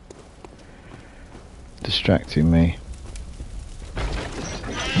Moo. Distracting me.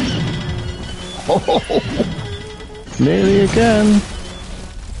 Oh, nearly again.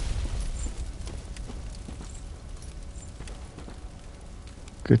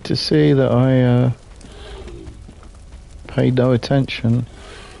 Good to see that I paid no attention.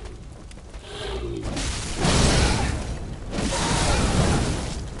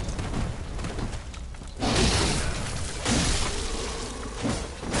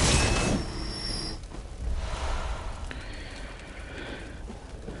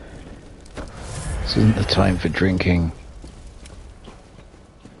 This isn't the time for drinking,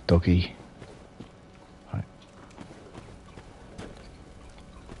 doggy. Right.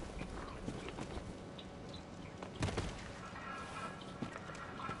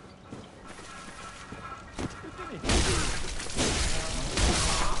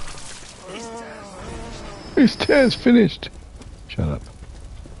 His tear's finished. Shut up.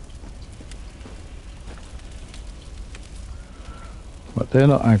 But they're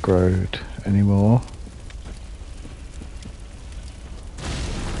not aggroed anymore.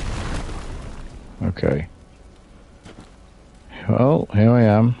 Okay. Well, here I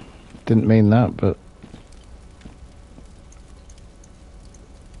am. Didn't mean that, but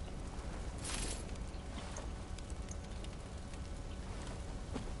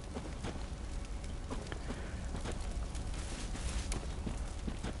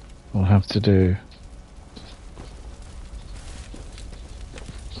I'll have to do.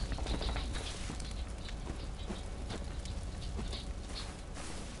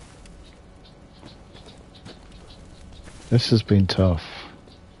 This has been tough.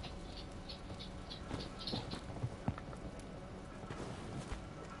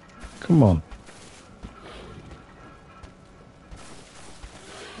 Come on.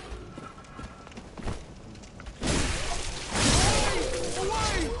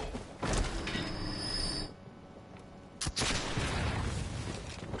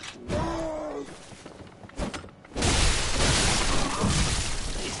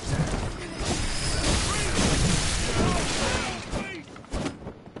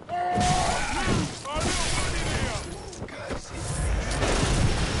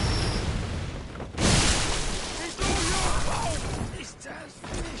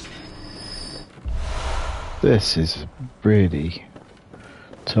 This is really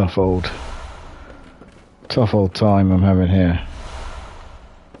tough old time I'm having here.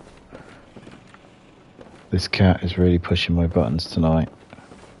 This cat is really pushing my buttons tonight.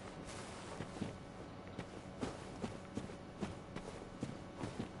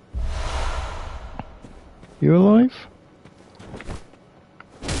 You alive?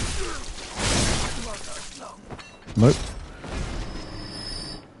 Nope.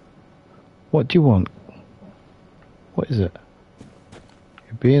 What do you want? What is it?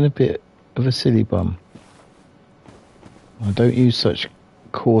 You're being a bit of a silly bum. I don't use such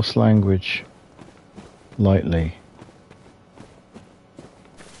coarse language lightly.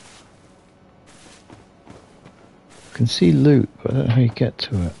 I can see loot, but I don't know how you get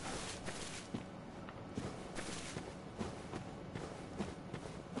to it.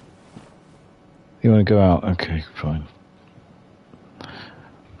 You want to go out? Okay, fine.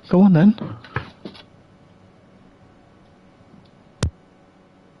 Go on then.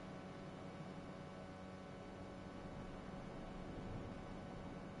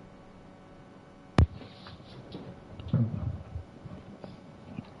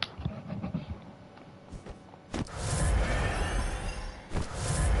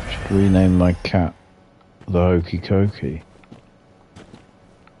 Should rename my cat the Hokey Cokey.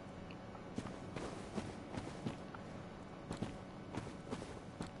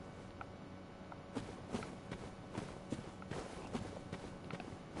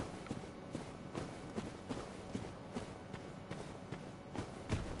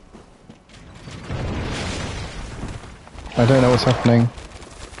 I don't know what's happening.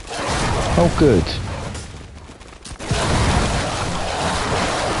 Oh, good.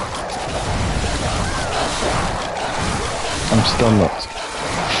 I'm stun locked.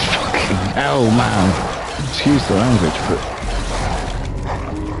 Fucking hell, man. Excuse the language, but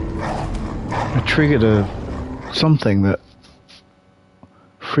I triggered something that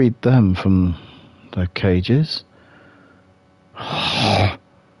freed them from their cages.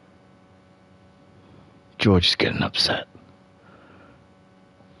 George is getting upset.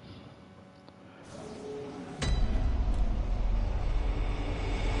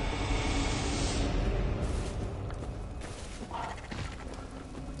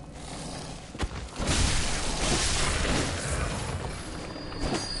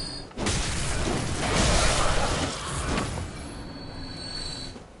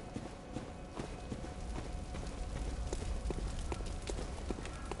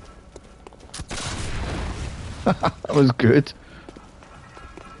 That was good.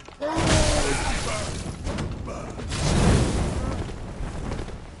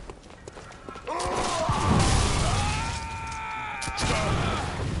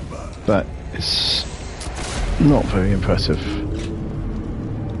 That is not very impressive.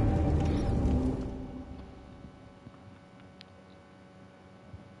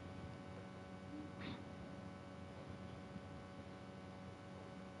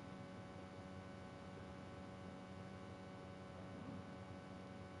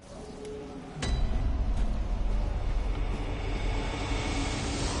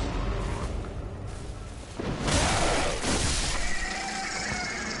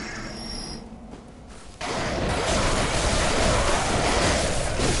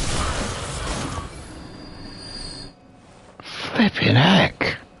 Flipping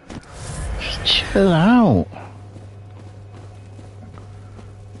heck. Just chill out.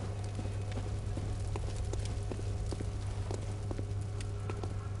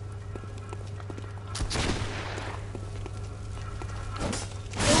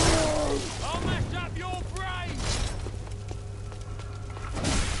 I'll mess up your brain.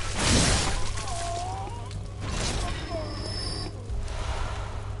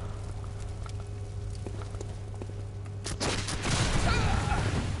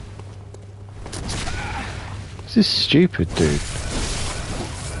 This is stupid, dude.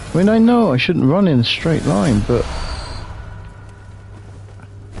 I mean, I know I shouldn't run in a straight line, but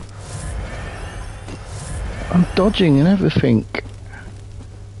I'm dodging and everything.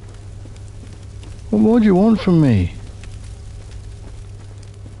 What more do you want from me?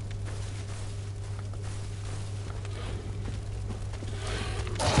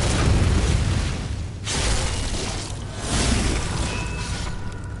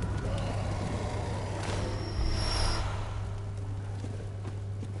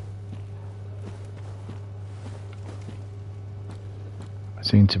 I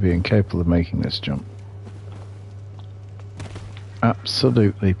seem to be incapable of making this jump.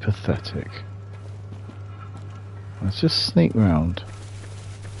 Absolutely pathetic. Let's just sneak round.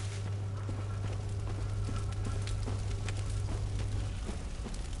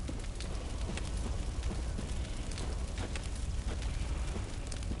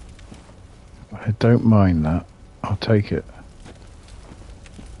 I don't mind that. I'll take it.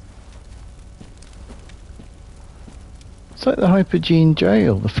 It's like the Hypergene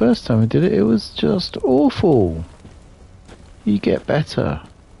jail. The first time I did it, it was just awful. You get better.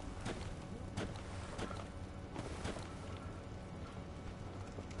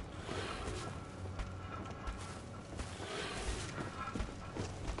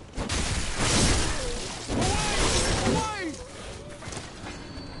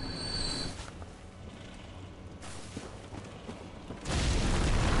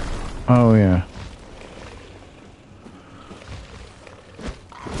 Oh yeah.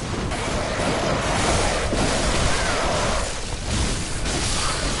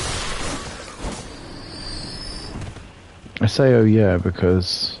 I say oh yeah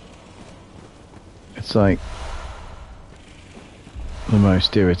because it's like the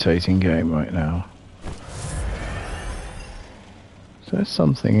most irritating game right now. So there's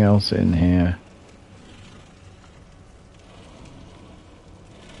something else in here.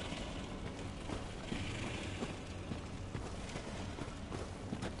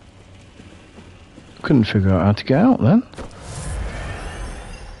 Couldn't figure out how to get out then.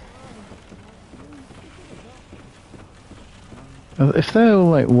 If they're all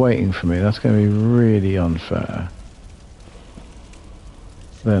like waiting for me, that's going to be really unfair.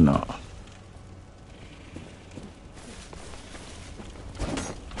 They're not.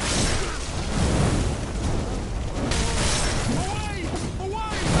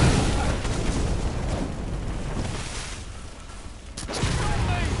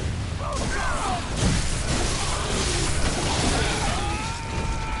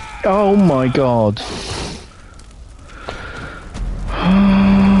 Oh my god.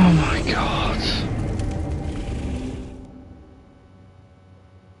 Oh my god.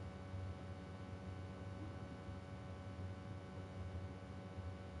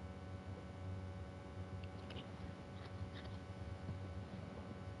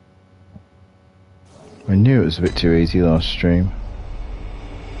 I knew it was a bit too easy last stream.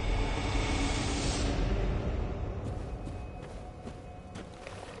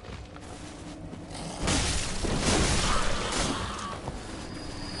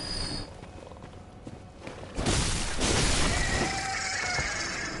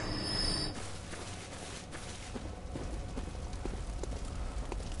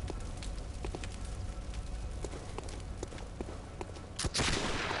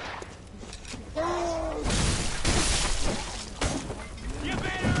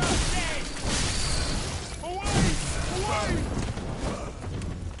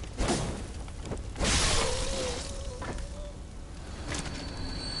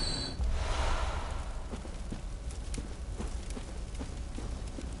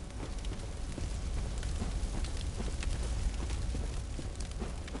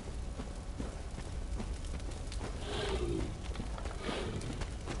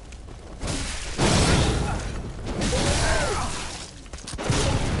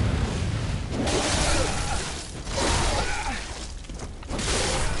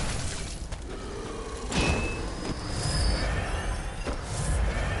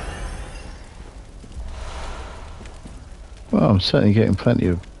 Well, I'm certainly getting plenty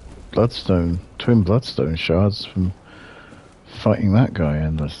of twin bloodstone shards from fighting that guy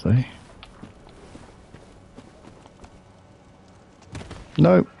endlessly.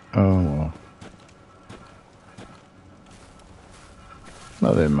 Nope. Oh well.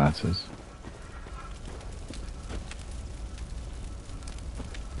 Not that it matters.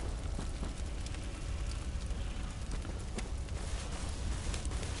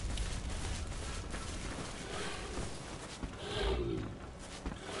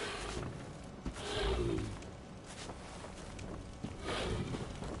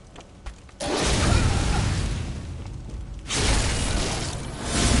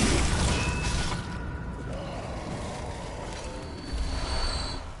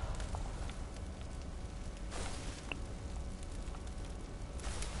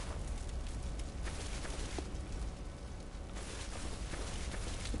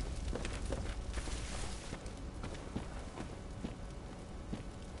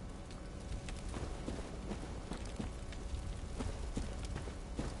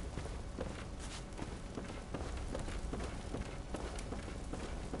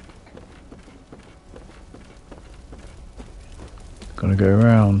 Gotta go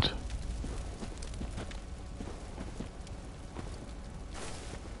around.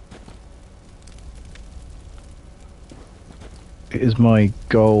 It is my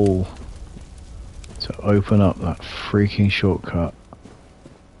goal to open up that freaking shortcut.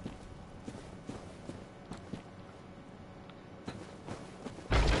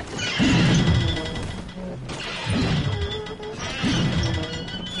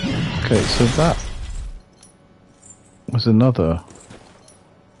 Okay, so that was another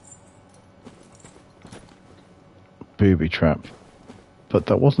booby trap, but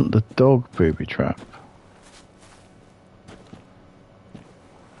that wasn't the dog booby trap.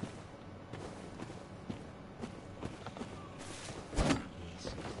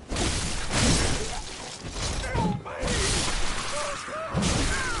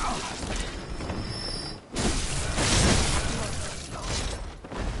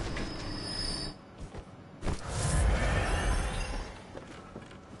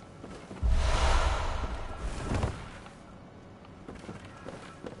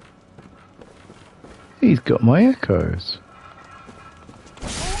 He's got my echoes.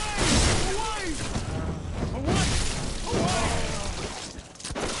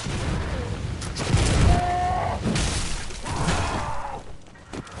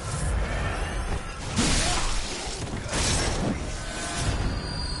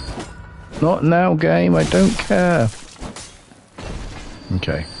 Not now, game. I don't care.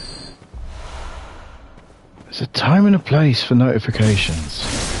 Okay. There's a time and a place for notifications.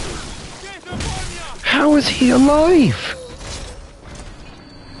 How is he alive?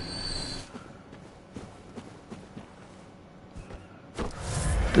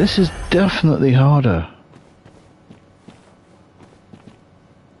 This is definitely harder.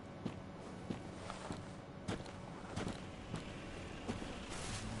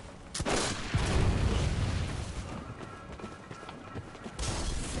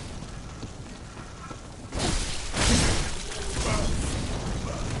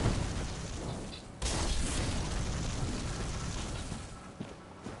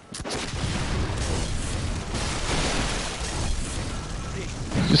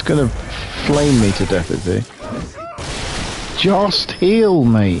 Just gonna flame me to death, is he? Just heal,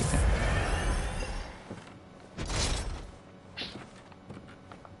 mate.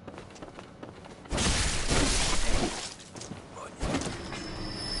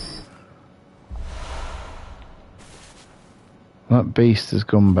 That beast has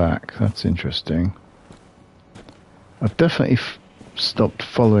gone back. That's interesting. I've definitely stopped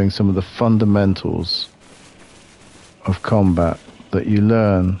following some of the fundamentals of combat that you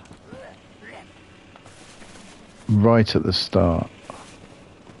learn right at the start.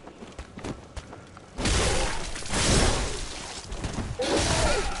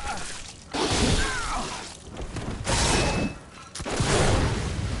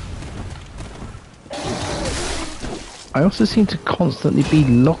 I also seem to constantly be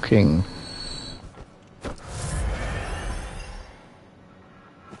locking.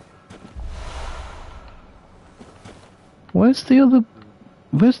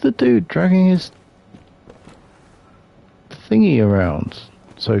 Where's the dude dragging his thingy around,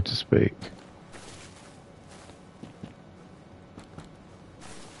 so to speak?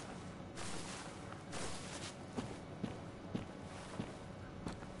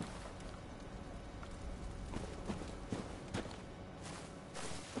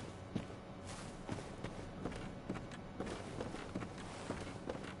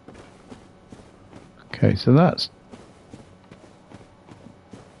 Okay, so that's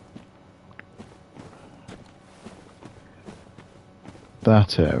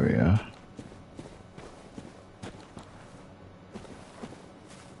that area.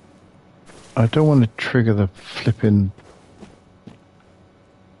 I don't want to trigger the flipping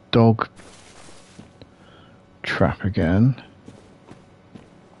dog trap again.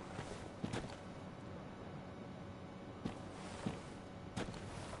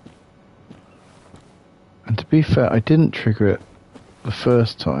 And to be fair, I didn't trigger it the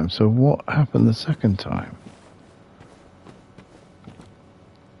first time, so what happened the second time?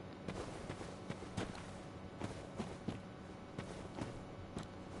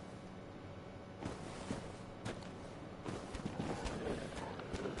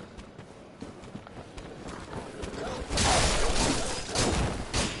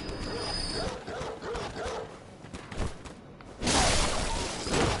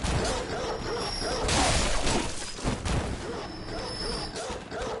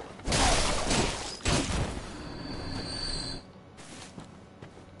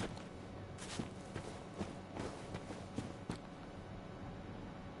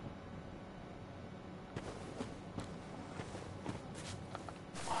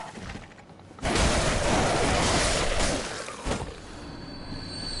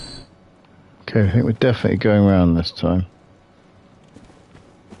 Okay, I think we're definitely going around this time.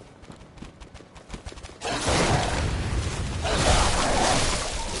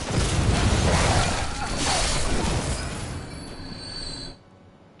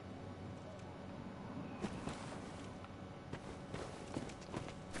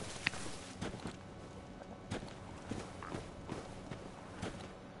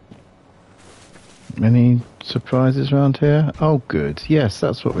 Any surprises around here? Oh, good. Yes,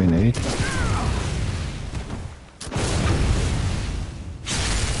 that's what we need.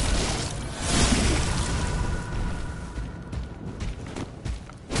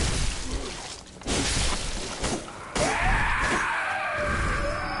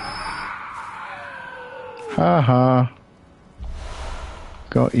 Haha.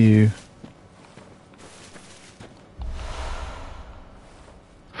 Got you.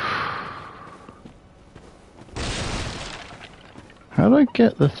 How do I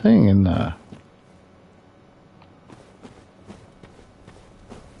get the thing in there?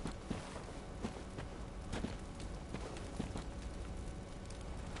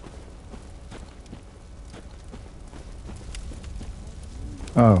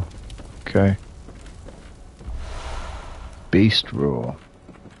 Oh, okay. Beast roar.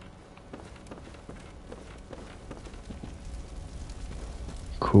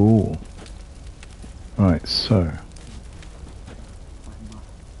 Cool. Right, so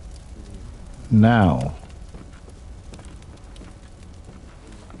now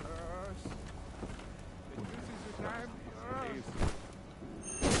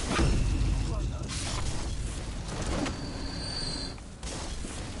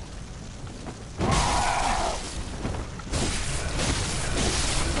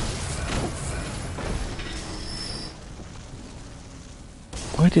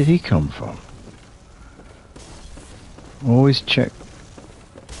where did he come from? Always check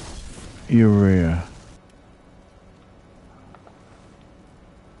your rear.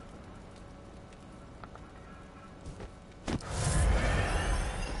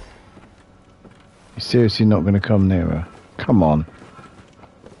 You're seriously not going to come nearer? Come on.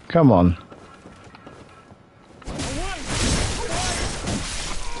 Come on.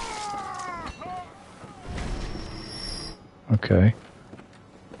 Okay.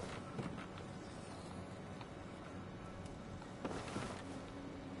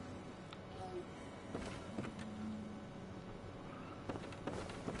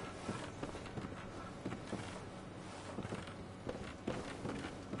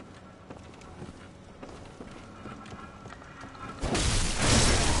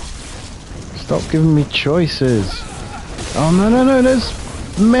 Stop giving me choices. Oh, no, no, no, there's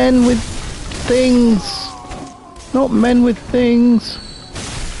men with things. Not men with things.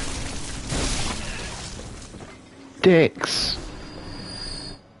 Dicks.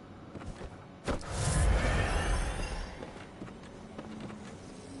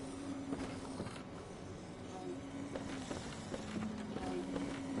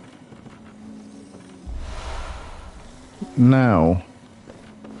 Now.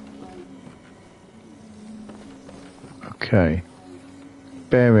 Okay.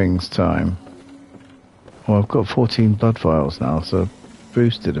 Bearings time. Well, I've got 14 blood vials now, so I've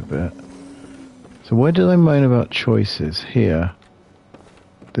boosted a bit. So where did I moan about choices? Here.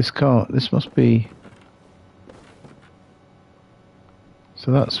 This must be...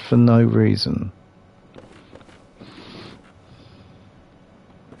 So that's for no reason.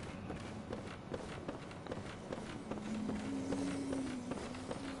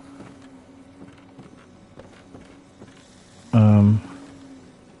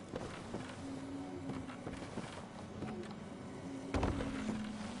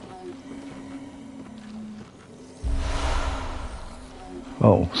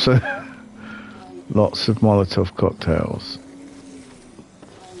 Oh, so lots of Molotov cocktails.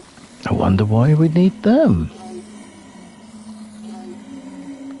 I wonder why we need them.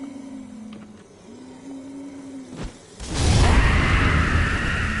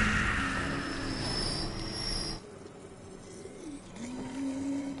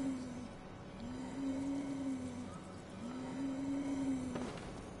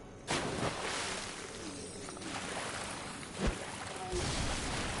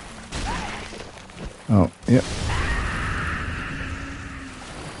 Oh, yep.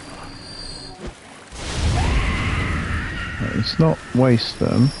 Let's not waste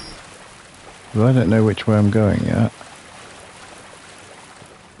them. Because I don't know which way I'm going yet.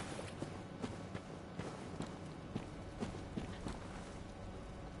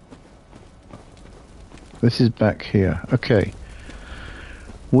 This is back here. Okay.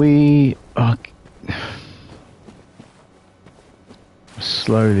 We are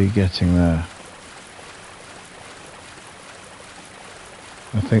slowly getting there.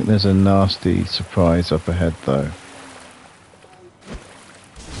 I think there's a nasty surprise up ahead though.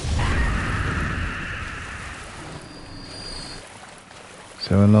 Is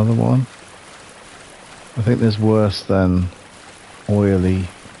there another one? I think there's worse than oily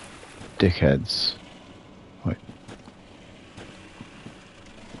dickheads. Wait.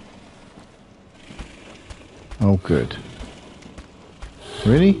 Oh, good.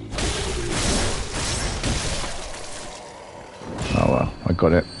 Really? Oh well, I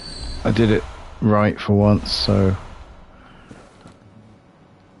got it. I did it right for once, so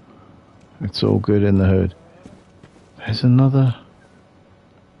it's all good in the hood. There's another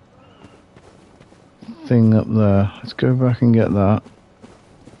thing up there. Let's go back and get that.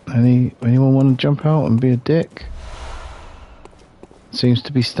 Anyone want to jump out and be a dick? Seems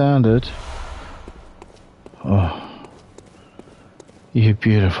to be standard. Oh, you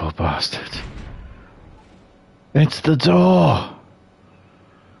beautiful bastard. It's the door!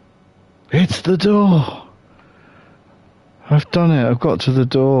 It's the door! I've done it, I've got to the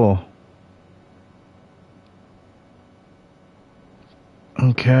door.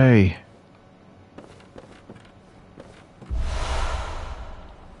 Okay.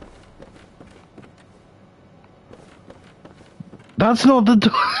 That's not the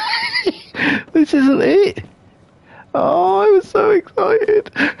door! This isn't it! Oh, I was so excited!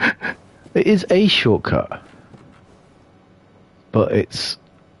 It is a shortcut. But it's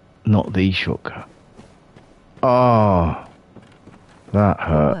not the shortcut. Oh, that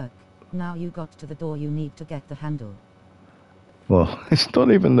hurt. Work. Now you got to the door, you need to get the handle. Well, it's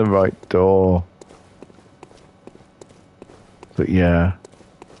not even the right door. But yeah.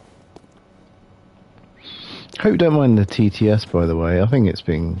 Hope you don't mind the TTS, by the way. I think it's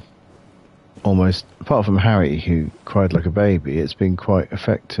been almost, apart from Harry, who cried like a baby, it's been quite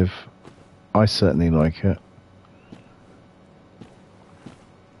effective. I certainly like it.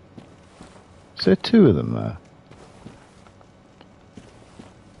 Is there two of them there?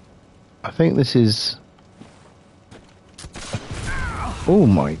 I think this is... Oh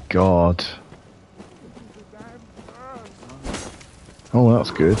my god. Oh, that's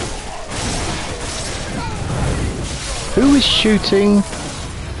good. Who is shooting?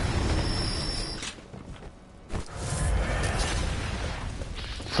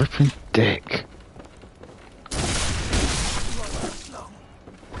 Flipping dick.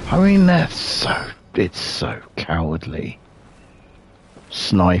 I mean, it's so cowardly.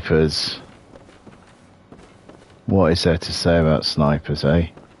 Snipers. What is there to say about snipers, eh?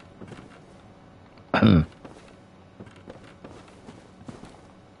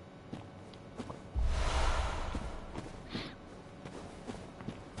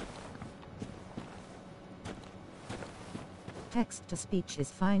 Text-to-speech is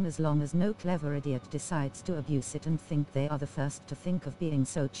fine as long as no clever idiot decides to abuse it and think they are the first to think of being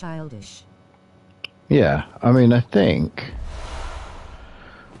so childish. Yeah, I mean, I think,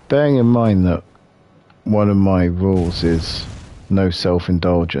 bearing in mind that one of my rules is no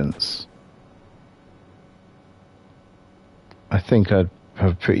self-indulgence, I think I'd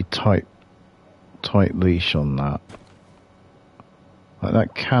have a pretty tight leash on that. Like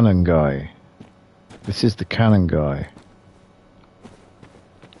that cannon guy. This is the cannon guy.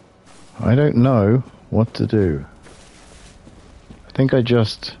 I don't know what to do. I think I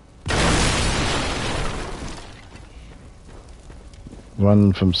just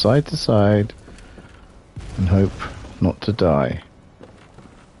run from side to side and hope not to die.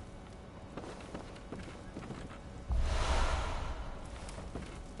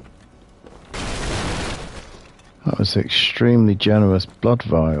 That was an extremely generous blood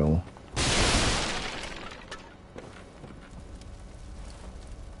vial.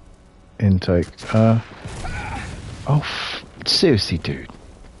 Intake. Oh, seriously, dude.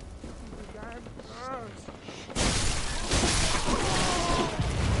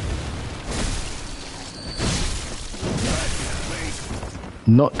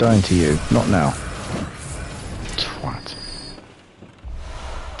 Not dying to you. Not now. Twat.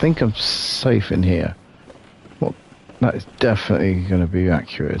 Think I'm safe in here. Well, that is definitely going to be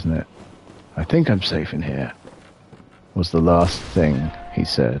accurate, isn't it? I think I'm safe in here. Was the last thing he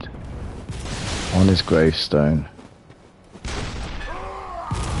said on his gravestone.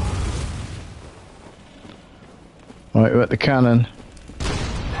 Right, we're at the cannon.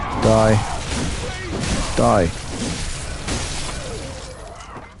 Die. Die.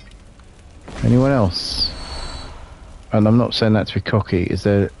 Anyone else? And I'm not saying that to be cocky. Is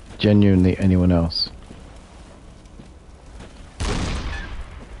there genuinely anyone else?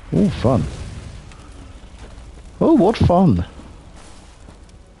 Oh, fun. Oh, what fun.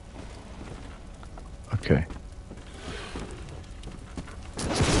 Okay.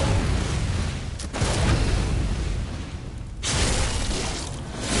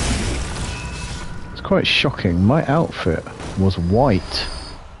 It's quite shocking. My outfit was white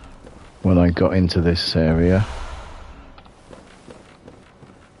when I got into this area.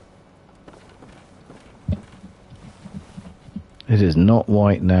 It is not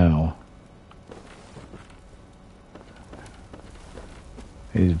white now.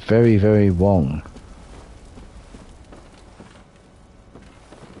 It is very, very wrong.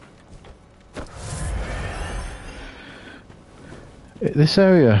 This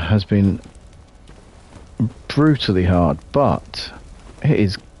area has been brutally hard, but it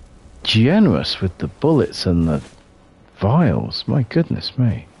is generous with the bullets and the vials. My goodness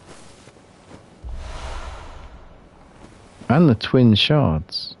me. And the twin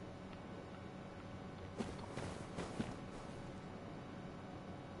shards.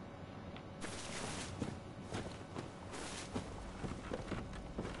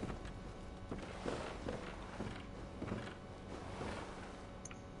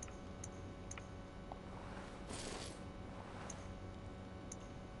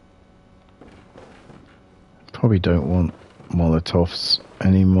 Probably don't want Molotovs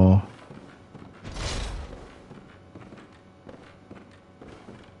anymore.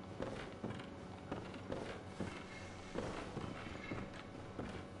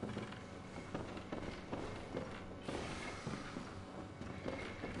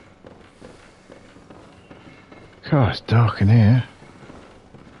 God, it's dark in here.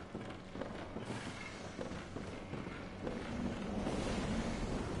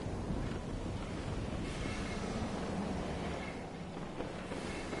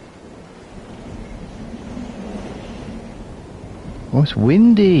 Oh, it's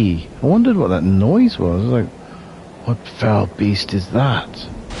windy. I wondered what that noise was. I was like, what foul beast is that?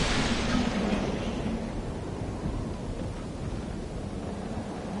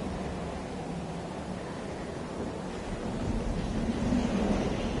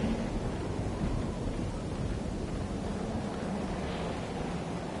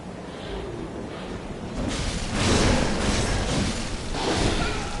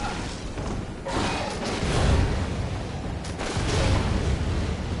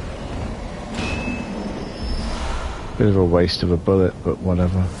 Bit of a waste of a bullet, but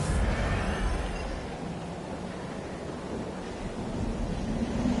whatever.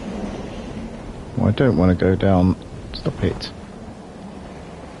 Well, I don't want to go down. Stop it.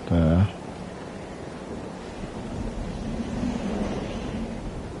 There.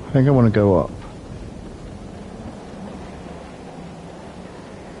 I think I want to go up.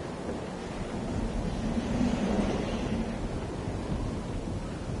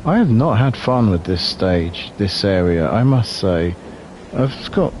 I have not had fun with this stage, this area, I must say.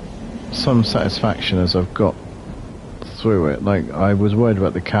 I've got some satisfaction as I've got through it. Like, I was worried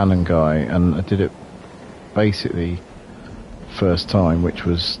about the cannon guy, and I did it basically first time, which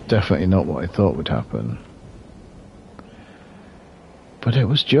was definitely not what I thought would happen. But it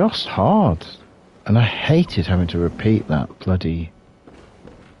was just hard, and I hated having to repeat that bloody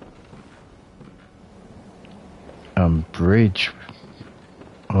bridge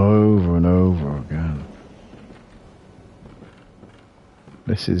over and over again.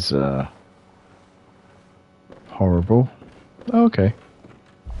 This is horrible. Okay.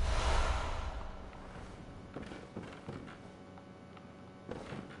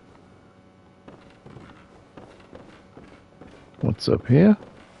 What's up here?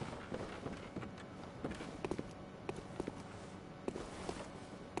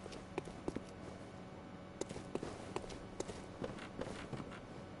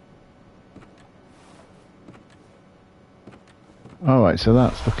 Alright, so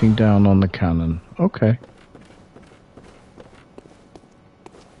that's looking down on the cannon. Okay.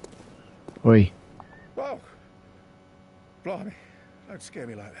 Oi. Whoa! Blimey, don't scare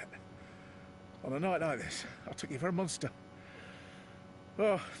me like that. On a night like this, I took you for a monster.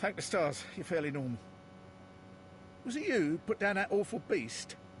 Oh, thank the stars, you're fairly normal. Was it you who put down that awful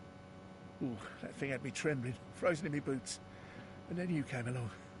beast? Ooh, that thing had me trembling, frozen in my boots. And then you came along.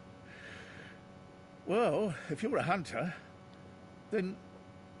 Well, if you're a hunter, then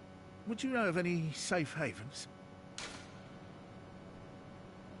would you know of any safe havens?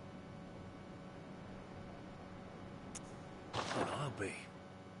 Oh, I'll be.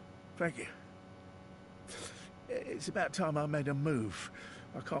 Thank you. It's about time I made a move.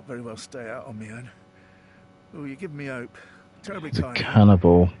 I can't very well stay out on my own. Oh, you're giving me hope. Terribly The kind.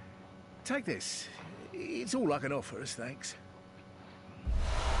 cannibal. Take this. It's all I can offer as thanks.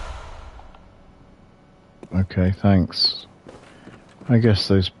 Okay, thanks. I guess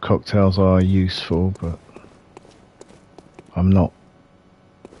those cocktails are useful, but I'm not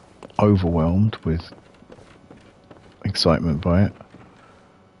overwhelmed with excitement by it.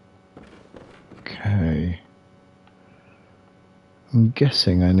 Okay. I'm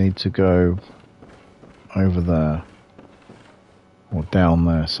guessing I need to go over there. Or down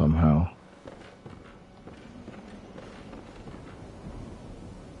there somehow.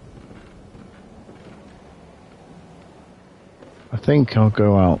 I think I'll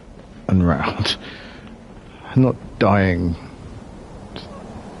go out and round. I'm not dying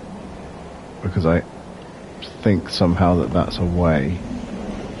because I think somehow that that's a way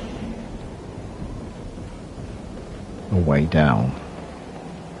down.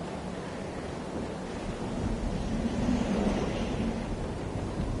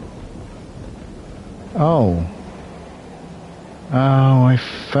 Oh, I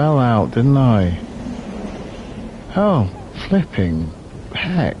fell out, didn't I? Oh, flipping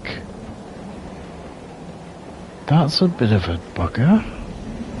heck. That's a bit of a bugger.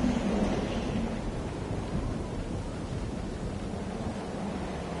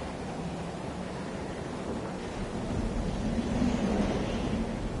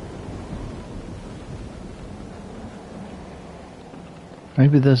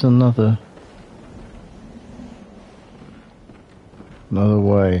 Maybe there's another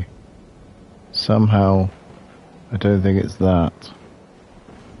way. Somehow, I don't think it's that.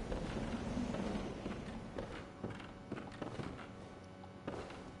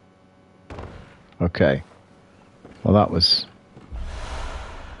 Okay. Well, that was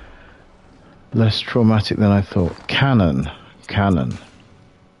less traumatic than I thought. Cannon.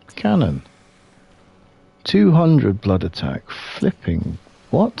 200 blood attack. Flipping.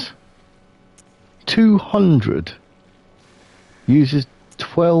 What? 200. Uses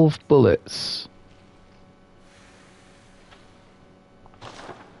 12 bullets.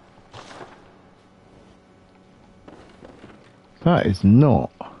 That is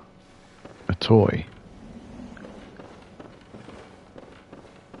not a toy.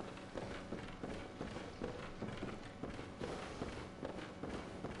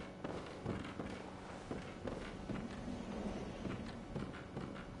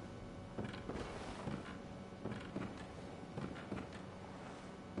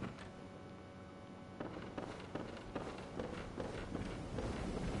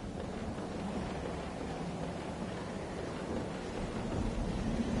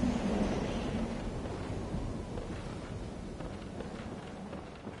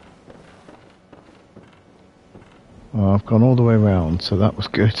 Oh, I've gone all the way around, so that was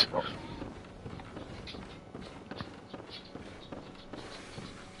good.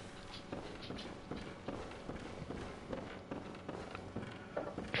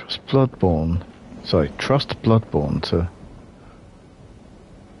 Trust Bloodborne to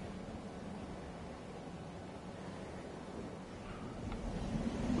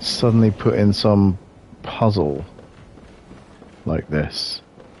suddenly put in some puzzle like this.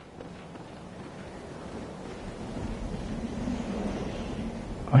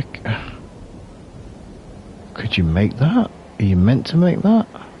 Could you make that? Are you meant to make that?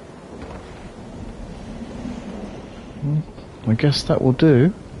 I guess that will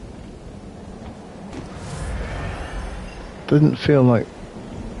do. Didn't feel like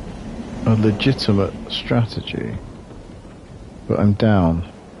a legitimate strategy. But I'm down.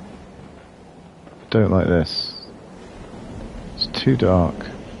 Don't like this. It's too dark.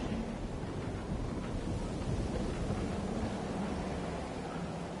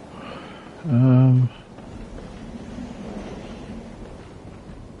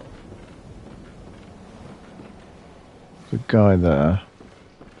 The guy there.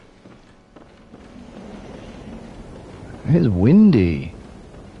 It's windy.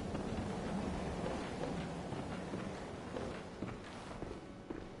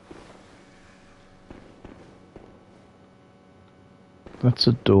 That's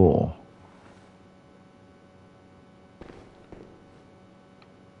a door.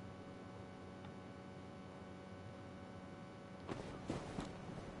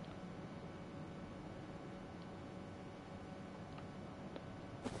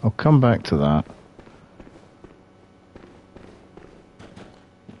 I'll come back to that.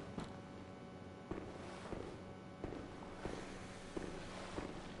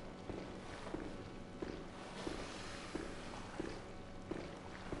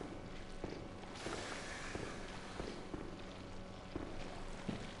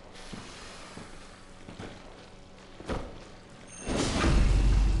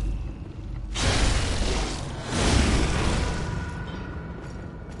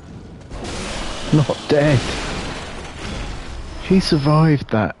 Not dead. He survived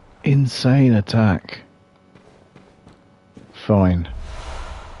that insane attack. Fine.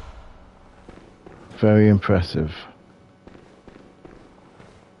 Very impressive.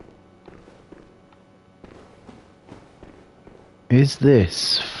 Is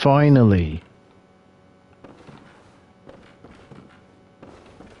this finally?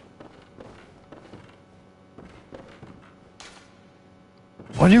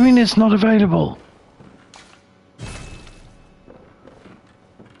 What do you mean it's not available?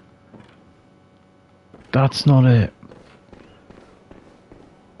 that's not it.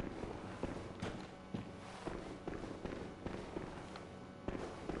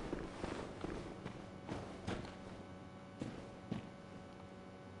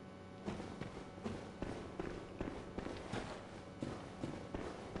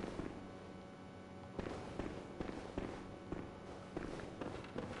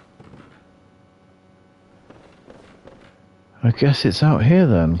 I guess it's out here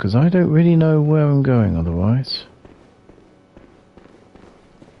then, because I don't really know where I'm going otherwise.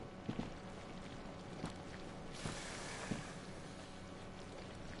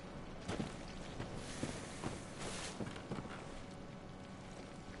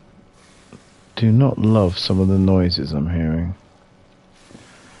 Do not love some of the noises I'm hearing.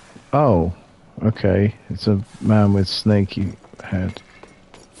 Oh, okay. It's a man with snaky head.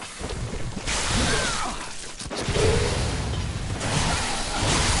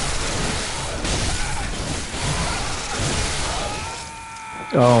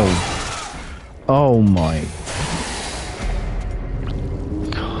 Oh my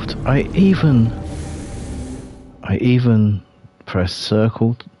God, I even pressed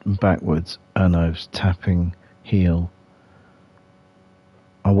circle backwards and I was tapping heal.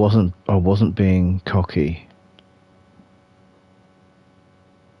 I wasn't being cocky.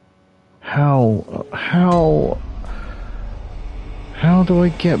 How do I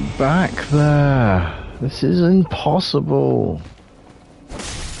get back there? This is impossible.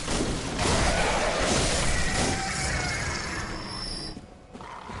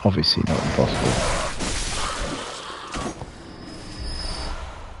 Obviously not impossible.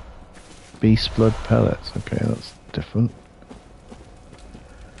 Beast blood pellets. Okay, that's different.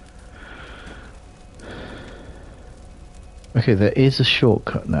 Okay, there is a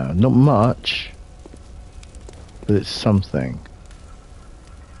shortcut now. Not much, but it's something.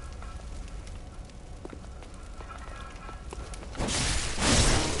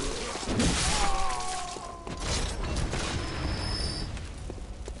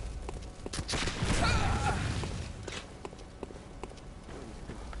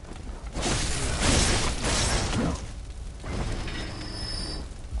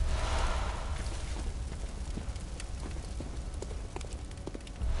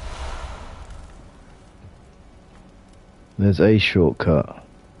 There's a shortcut,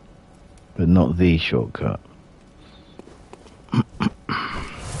 but not the shortcut.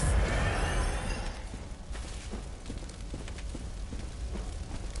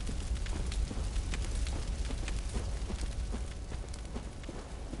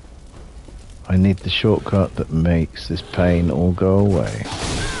 I need the shortcut that makes this pain all go away.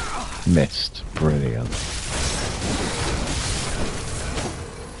 Missed. Brilliant.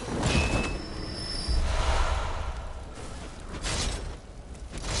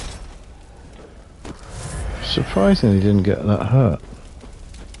 Surprisingly didn't get that hurt.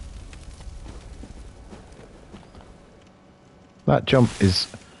 That jump is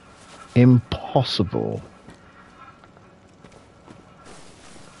impossible.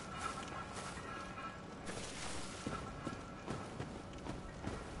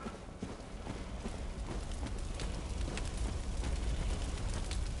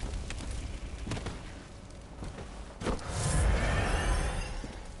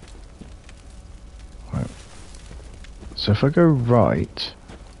 So if I go right,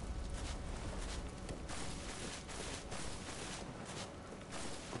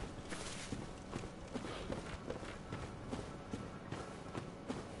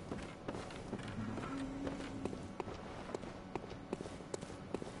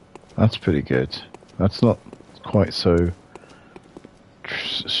 that's pretty good. That's not quite so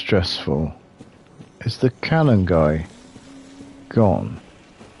stressful. Is the cannon guy gone?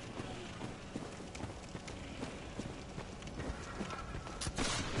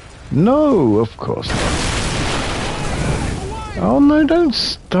 No, of course not. Oh no, don't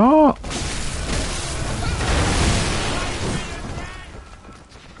start.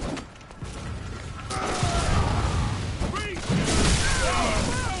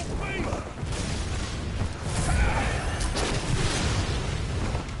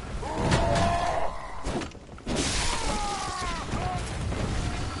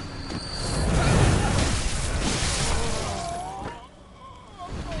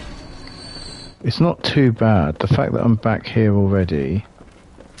 It's not too bad. The fact that I'm back here already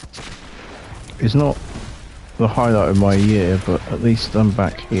is not the highlight of my year, but at least I'm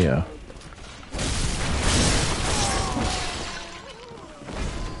back here.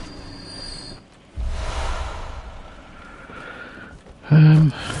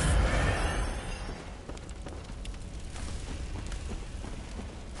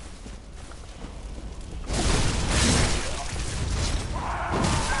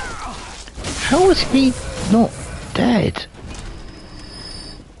 How is he not dead?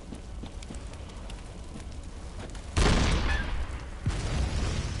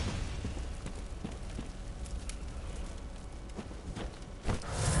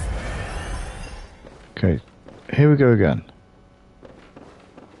 Okay, here we go again.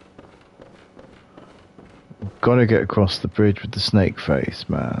 Gotta get across the bridge with the snake face,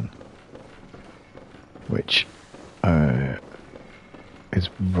 man. Which is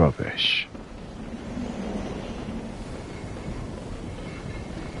rubbish.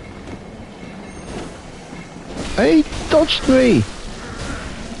 He dodged me!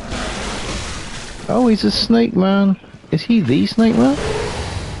 Oh, he's a snake man. Is he the snake man?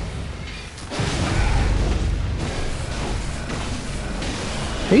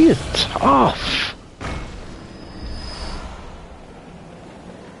 He is tough!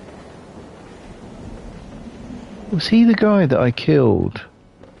 Was he the guy that I killed?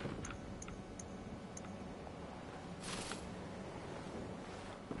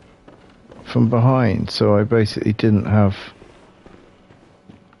 From behind, so I basically didn't have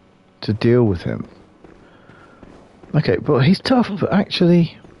to deal with him. Okay, but he's tough, but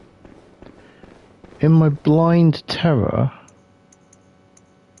actually, in my blind terror,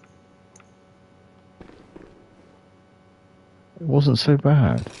 it wasn't so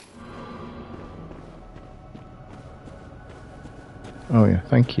bad. Oh yeah,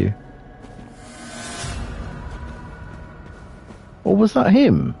 thank you. Or was that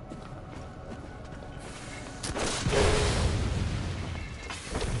him?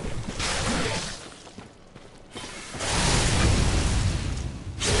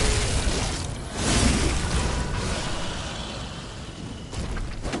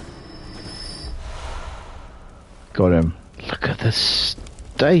 Got him. Look at the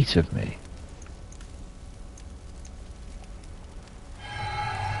state of me.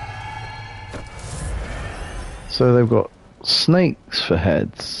 So they've got snakes for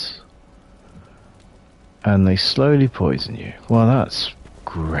heads, and they slowly poison you. Well, that's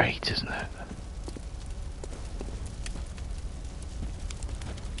great, isn't it?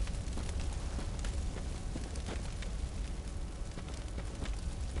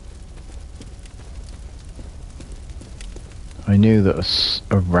 I knew that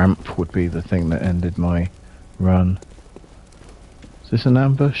a ramp would be the thing that ended my run. Is this an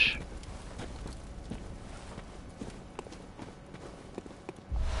ambush?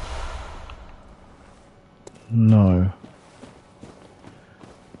 No.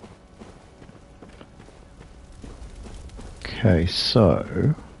 Okay,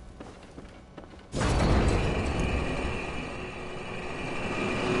 so...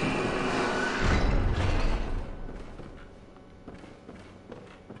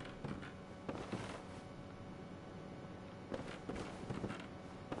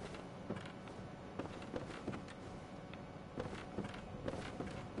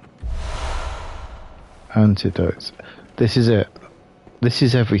 Antidotes. This is it. This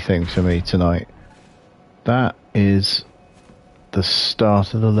is everything for me tonight. That is the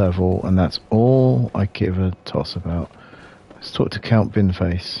start of the level, and that's all I give a toss about. Let's talk to Count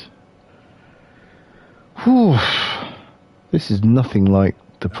Binface. Whew. This is nothing like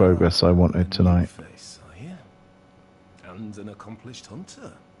the progress I wanted tonight. Face, are you? And an accomplished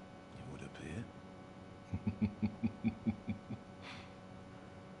hunter, it would appear.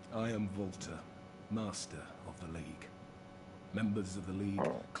 I am Volta, Master of the League. Members of the League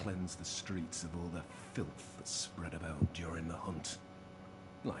cleanse the streets of all the filth that's spread about during the hunt.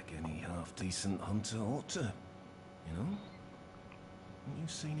 Like any half-decent hunter ought to, you know? Haven't you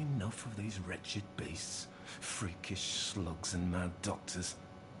seen enough of these wretched beasts? Freakish slugs and mad doctors.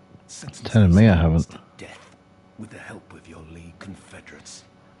 Telling me I haven't. To death with the help of your League confederates.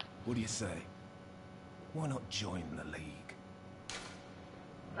 What do you say? Why not join the League?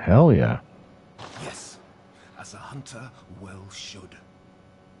 Hell yeah. Yes, as a hunter well should.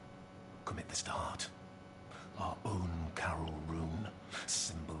 Commit this to heart. Our own Carol rune,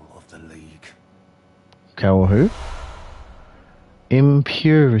 symbol of the League. Carol who?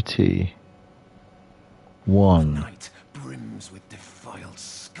 Impurity. 1. Night brims with defiled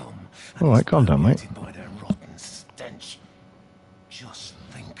scum. Alright, calm down, mate. By their rotten stench. Just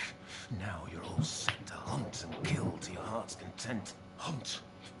think, now you're all set to hunt and kill to your heart's content. Hunt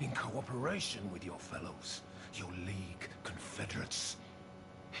in cooperation with your fellows, your League confederates.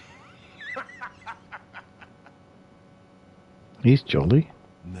 He's jolly.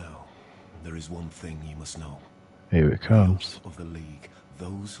 Now, there is one thing you must know. Here it comes. Of the League,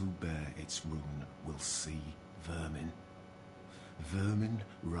 those who bear its rune will see vermin. Vermin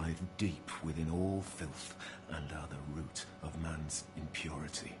writhe deep within all filth and are the root of man's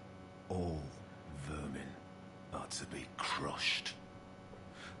impurity. All vermin are to be crushed.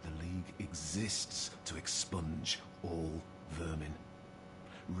 The League exists to expunge all vermin,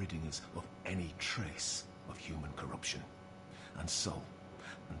 ridding us of any trace of human corruption. And so,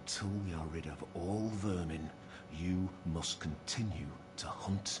 until we are rid of all vermin, you must continue to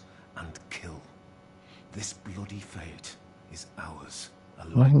hunt and kill. This bloody fate is ours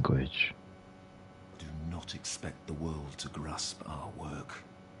alone. Language. Do not expect the world to grasp our work.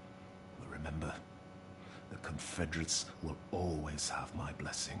 But remember, the Confederates will always have my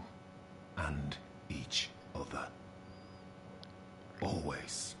blessing. And each other.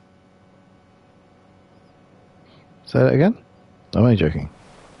 Always. Say that again? I'm only joking.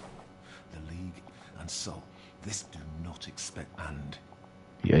 The League, and so, this do not expect and...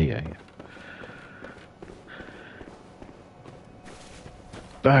 Yeah.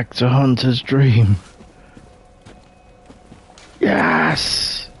 Back to Hunter's Dream.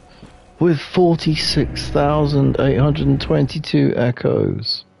 Yes! With 46,822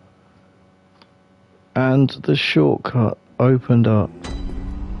 echoes. And the shortcut opened up.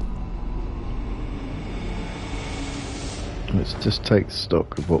 Let's just take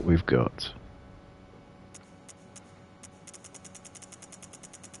stock of what we've got.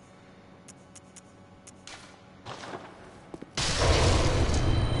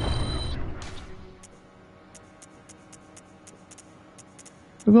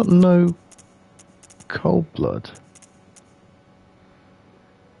 We've got no cold blood.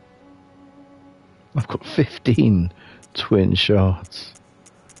 I've got 15 twin shards.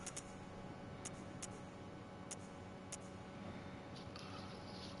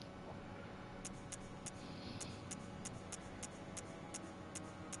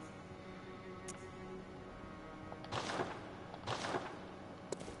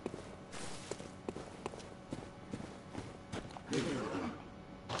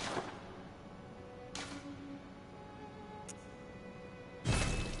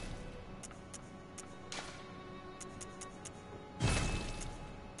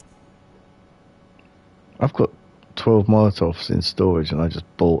 I've got 12 Molotovs in storage and I just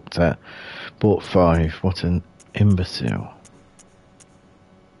bought 5. What an imbecile.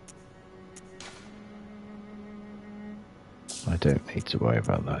 I don't need to worry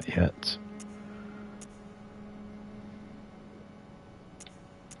about that yet.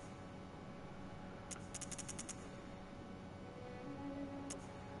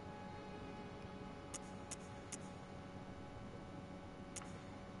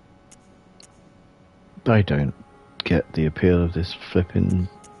 I don't get the appeal of this flipping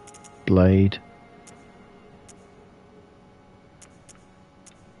blade.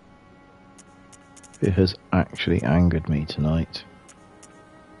 It has actually angered me tonight.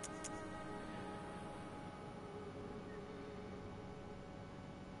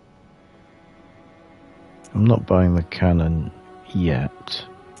 I'm not buying the cannon yet.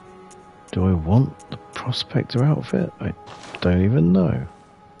 Do I want the Prospector outfit? I don't even know.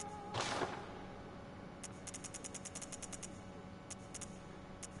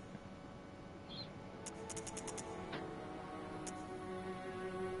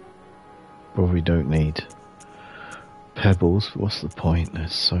 Probably don't need pebbles. What's the point? They're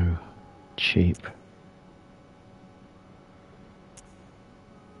so cheap.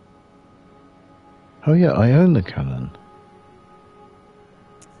 Oh yeah, I own the cannon.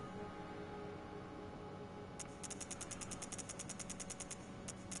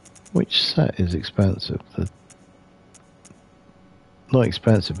 Which set is expensive? Not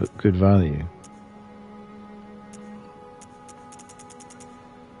expensive, but good value.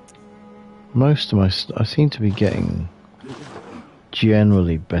 Most of my I seem to be getting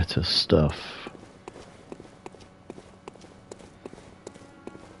generally better stuff.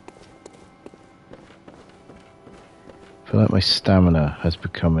 I feel like my stamina has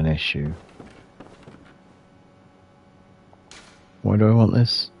become an issue. Why do I want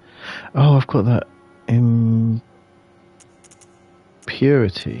this? Oh, I've got that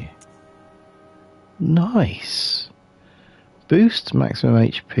impurity. Nice. Boost maximum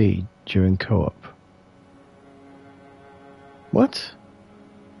HP during co-op. What?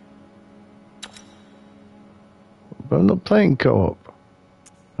 But I'm not playing co-op.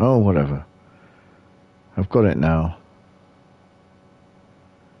 Oh, whatever. I've got it now.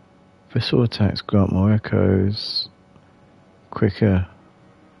 Visceral attacks grant more echoes. Quicker.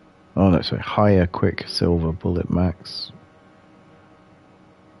 Oh no, sorry. Higher quick silver bullet max.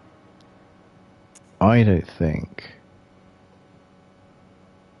 I don't think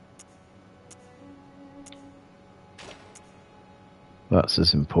that's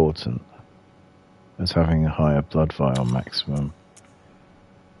as important as having a higher blood vial maximum.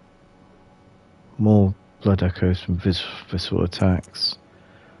 More blood echoes from visceral attacks.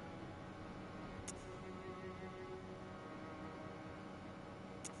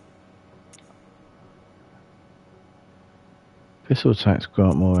 Visceral attacks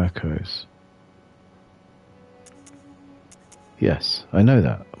grant more echoes. Yes, I know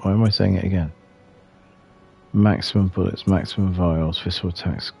that. Why am I saying it again? Maximum bullets, maximum vials, visceral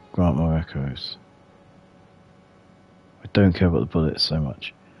attacks grant more echoes. I don't care about the bullets so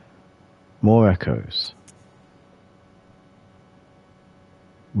much. More echoes.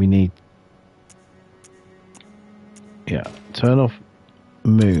 We need... Yeah, turn off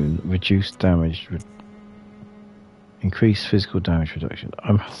moon, reduce damage, increase physical damage reduction.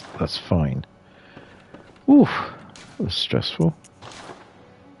 That's fine. Oof, that was stressful.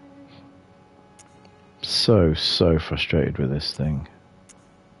 So frustrated with this thing.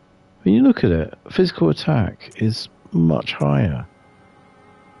 When you look at it, physical attack is much higher.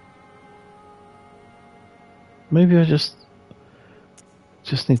 Maybe I just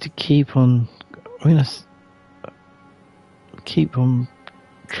need to keep on... keep on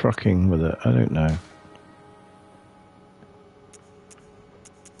trucking with it. I don't know.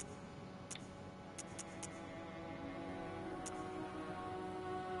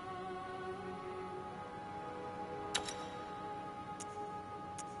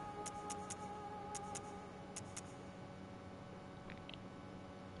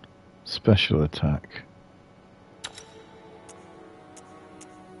 Special attack.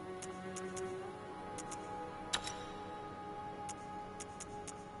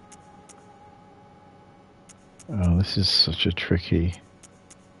 Oh, this is such a tricky...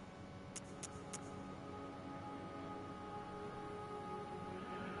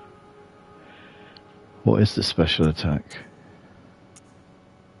 What is the special attack?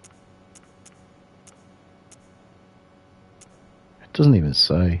 It doesn't even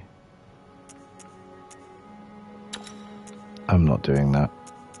say. I'm not doing that.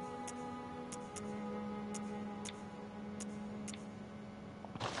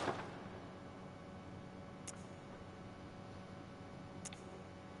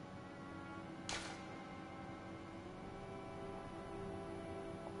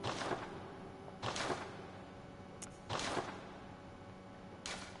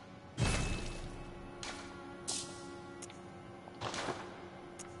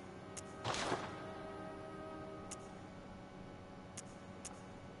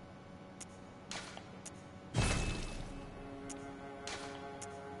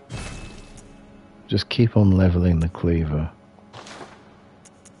 Just keep on leveling the cleaver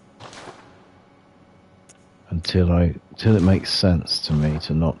until it makes sense to me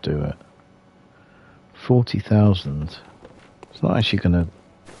to not do it. 40,000. It's not actually going to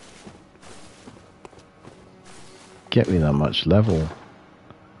get me that much level.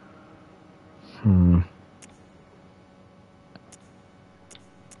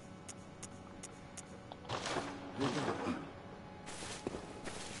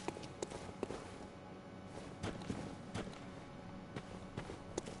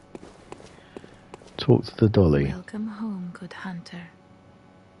 Talk to the dolly. Welcome home, good hunter.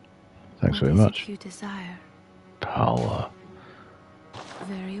 Thanks What very is much. it you desire? Power.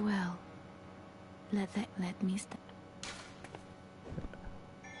 Very well. Let me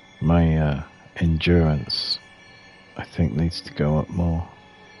My endurance, I think, needs to go up more.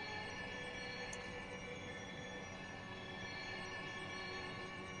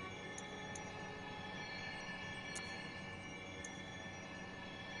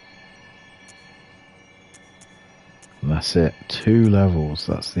 And that's it. 2 levels.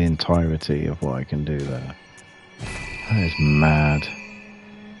 That's the entirety of what I can do there. That is mad.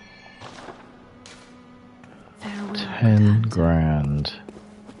 Farewell, 10 grand.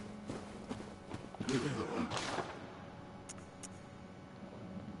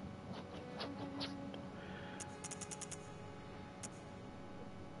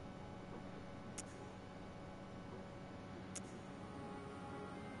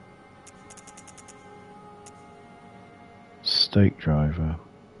 Stake driver.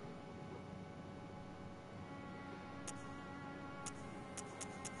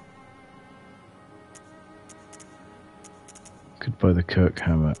 Could buy the Kirk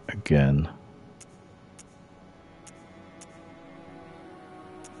hammer again.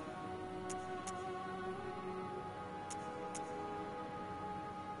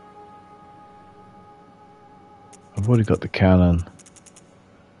 I've already got the cannon.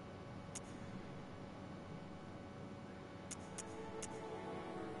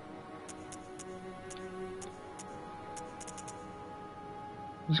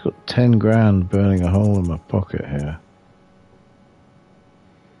 He's got 10 grand burning a hole in my pocket here.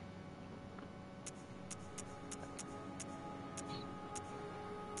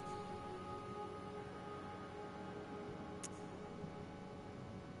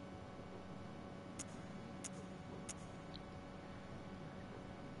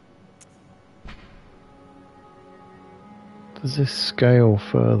 Does this scale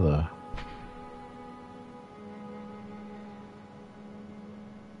further?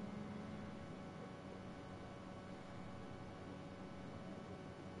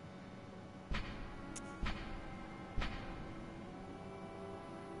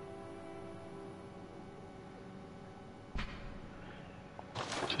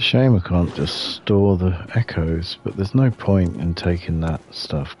 It's a shame I can't just store the echoes, but there's no point in taking that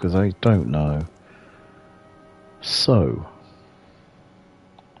stuff because I don't know. So,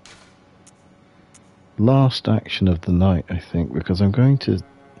 last action of the night, I think, because I'm going to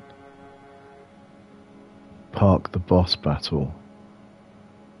park the boss battle.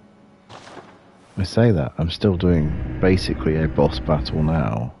 I say that, I'm still doing basically a boss battle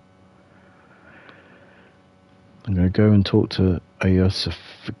now. I'm going to go and talk to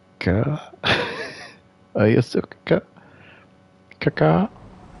Iosefka. Iosefka? Kaka?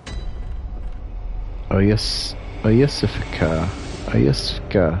 Iosefka.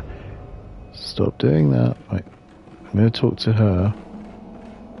 Stop doing that. Right. I'm going to talk to her.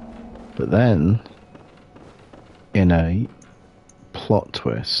 But then, in a plot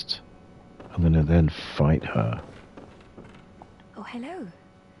twist, I'm going to then fight her. Oh, hello.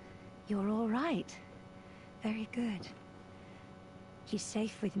 You're all right. Very good. She's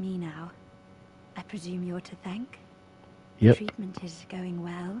safe with me now. I presume you're to thank? Yep. Treatment is going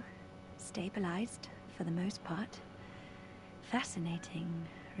well. Stabilized, for the most part. Fascinating,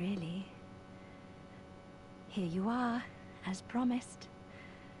 really. Here you are, as promised.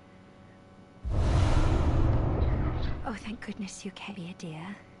 Oh, thank goodness you came here,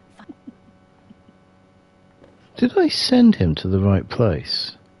 dear. Did I send him to the right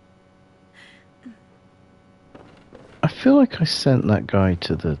place? I feel like I sent that guy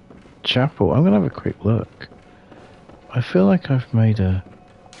to the chapel. I'm going to have a quick look. I feel like I've made a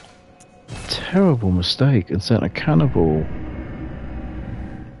terrible mistake and sent a cannibal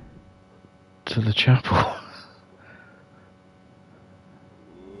to the chapel.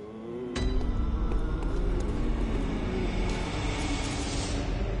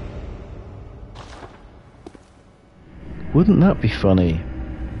 Wouldn't that be funny?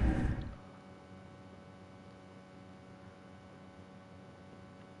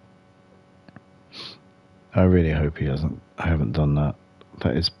 I really hope he hasn't. I haven't done that.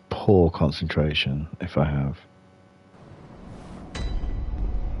 That is poor concentration if I have.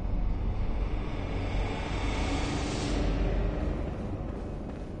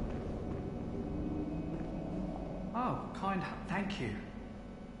 Oh, thank you.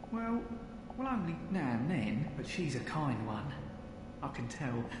 Well, only now and then, but she's a kind one. I can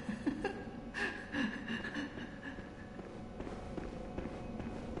tell.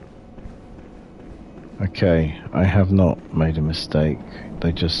 Okay, I have not made a mistake.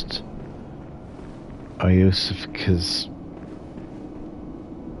 They just... Iosefka's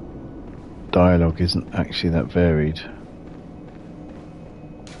dialogue isn't actually that varied.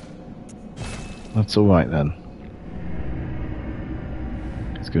 That's alright then.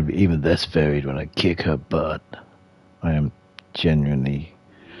 It's going to be even less varied when I kick her butt. I am genuinely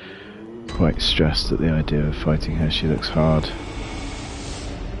quite stressed at the idea of fighting her. She looks hard.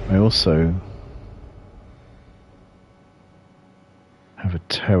 I also have a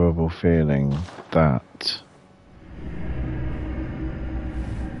terrible feeling that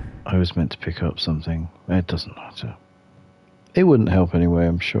I was meant to pick up something. It doesn't matter. It wouldn't help anyway,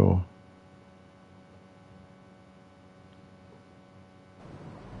 I'm sure.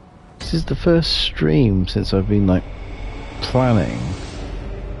 This is the first stream since I've been planning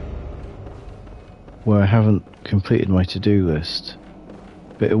where I haven't completed my to-do list.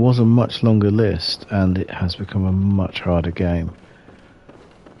 But it was a much longer list and it has become a much harder game.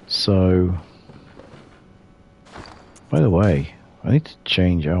 So, by the way, I need to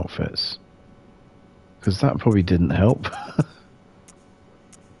change outfits. Because that probably didn't help.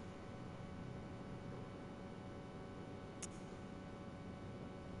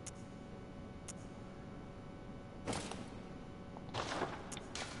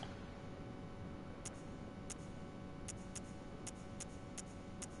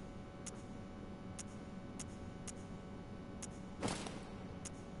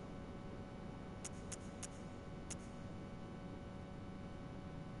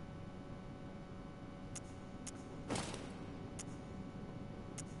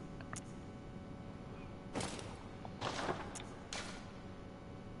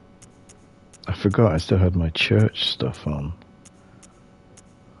 I forgot I still had my church stuff on.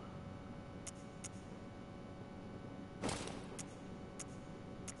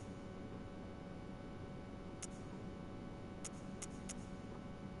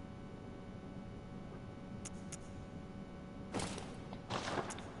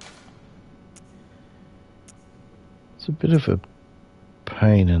 It's a bit of a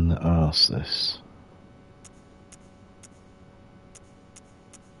pain in the arse, this.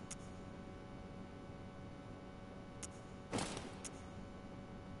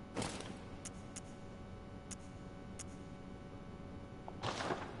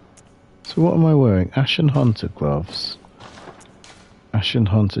 So what am I wearing? Ashen Hunter gloves. Ashen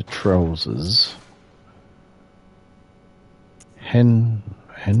Hunter trousers.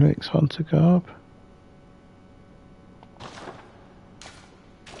 Henrik's Hunter garb?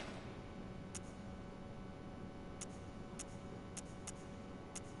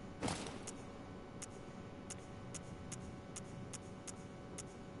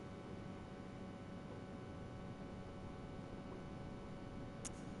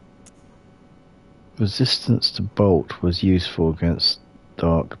 Resistance to bolt was useful against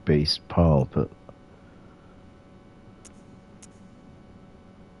Dark Beast Pile, but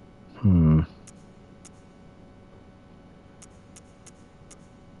you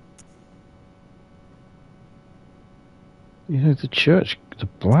know, the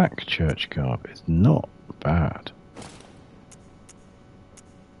black church garb is not bad.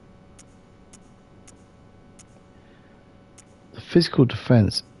 The physical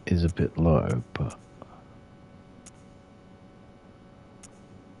defense is a bit low, but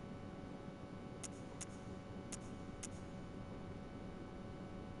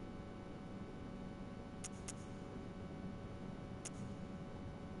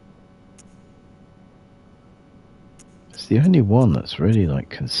it's the only one that's really like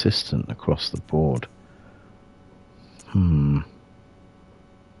consistent across the board.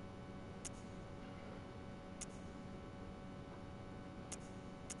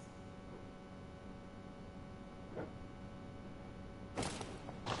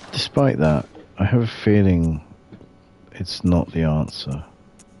 Despite that, I have a feeling it's not the answer.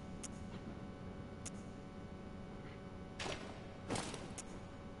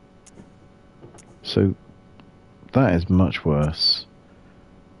 So that is much worse.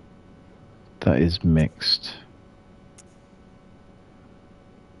 That is mixed.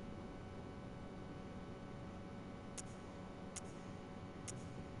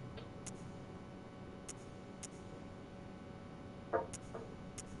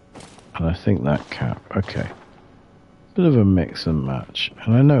 And I think that cap, okay. Bit of a mix and match.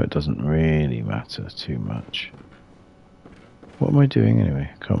 And I know it doesn't really matter too much. What am I doing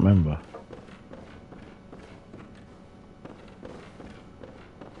anyway? I can't remember.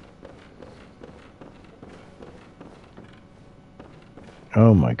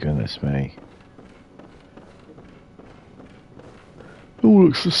 Oh my goodness me. It all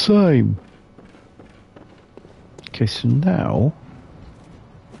looks the same. Okay, so now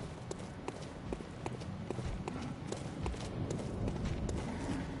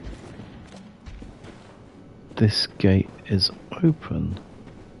this gate is open.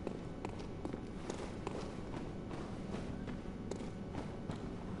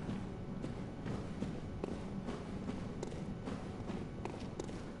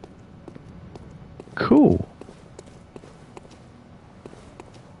 Cool.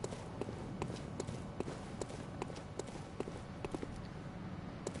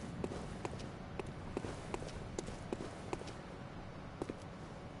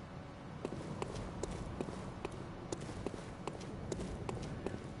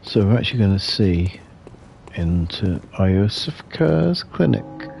 So we're actually going to see into Iosefka's clinic.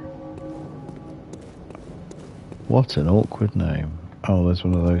 What an awkward name. Oh, there's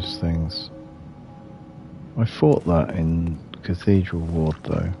one of those things. I fought that in Cathedral Ward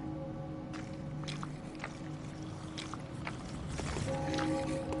though.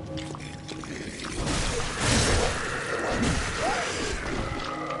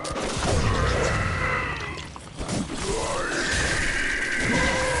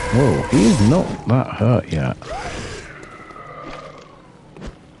 Whoa, he's not that hurt yet.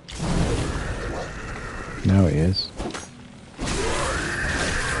 Now he is.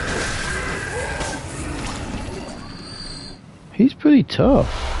 He's pretty tough.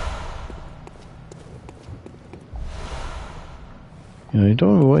 You know, you don't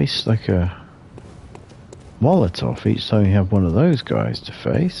want to waste like a Molotov each time you have one of those guys to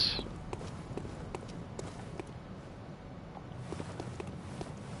face.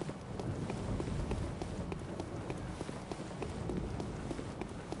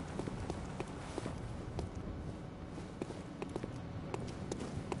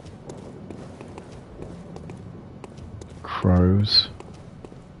 Crows.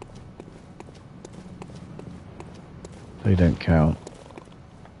 They don't count.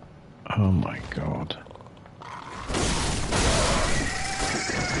 Oh my god.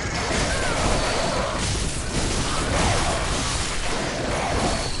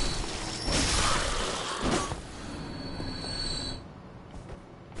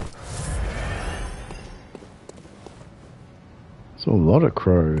 A lot of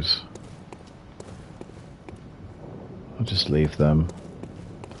crows. I'll just leave them.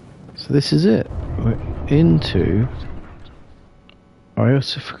 So this is it. We're into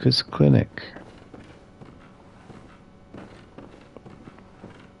Iosefka's clinic.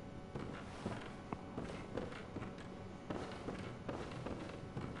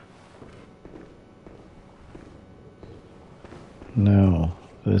 Now,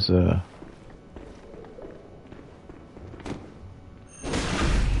 there's a...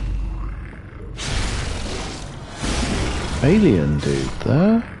 alien dude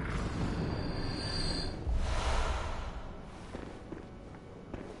there.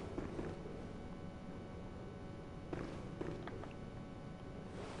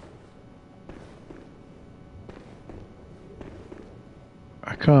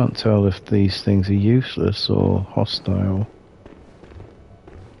 I can't tell if these things are useless or hostile.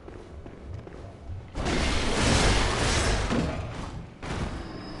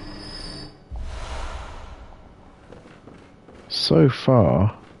 So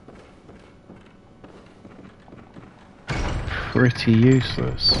far, pretty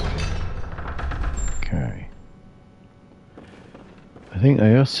useless. Okay. I think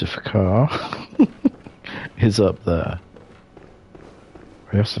Iosefka is up there.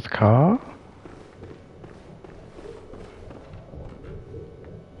 Iosefka?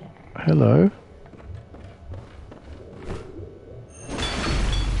 Hello?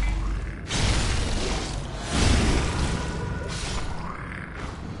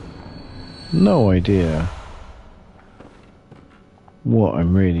 No idea what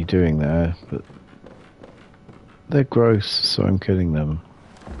I'm really doing there, but they're gross, so I'm killing them.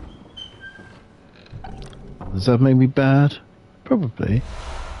 Does that make me bad? Probably.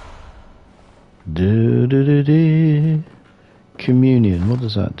 Do. Communion, what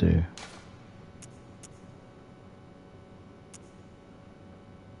does that do?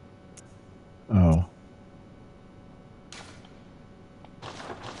 Oh.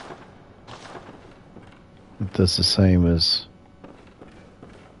 It does the same as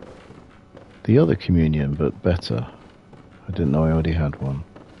the other communion, but better. I didn't know I already had one.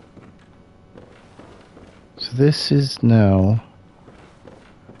 So this is now...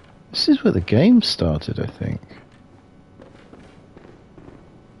 this is where the game started, I think.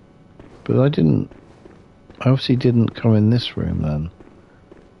 But I obviously didn't come in this room then.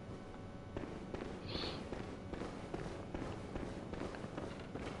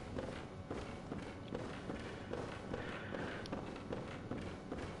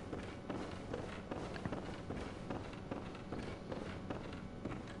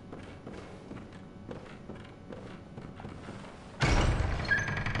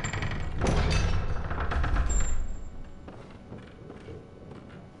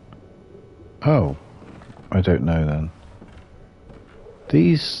 Oh, I don't know then.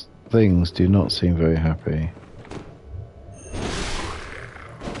 These things do not seem very happy.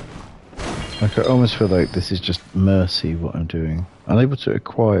 Like, I almost feel like this is just mercy what I'm doing. Unable to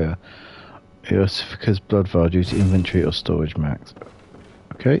acquire Iosefka's blood vial due to inventory or storage max.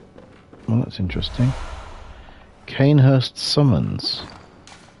 Okay, well that's interesting. Canehurst summons.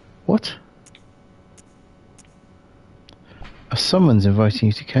 What? A summons inviting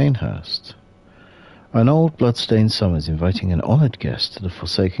you to Canehurst. An old blood-stained summons inviting an honoured guest to the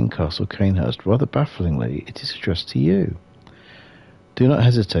forsaken castle Canehurst. Rather bafflingly, it is addressed to you. Do not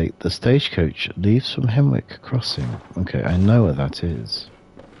hesitate. The stagecoach leaves from Hemwick Crossing. Okay, I know where that is.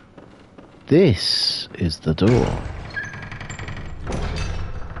 This is the door.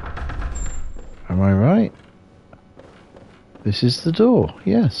 Am I right? This is the door,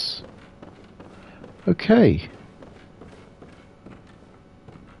 yes. Okay.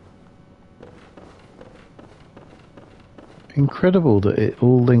 Incredible that it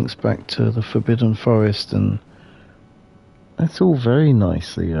all links back to the Forbidden Forest, and it's all very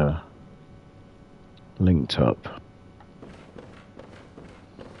nicely linked up.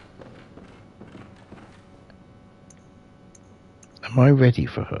 Am I ready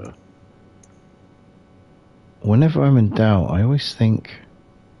for her? Whenever I'm in doubt, I always think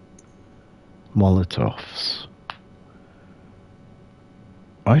Molotovs.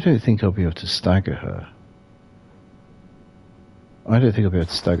 I don't think I'll be able to stagger her.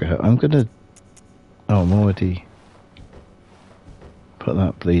 I'm gonna... oh, I'm already... put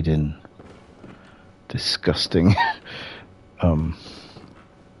that bleeding... disgusting...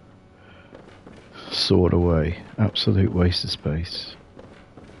 sword away. Absolute waste of space.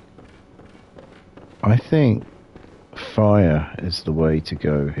 I think fire is the way to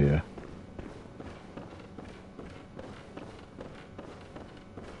go here.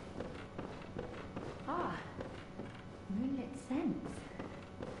 Ah, moonlit scents.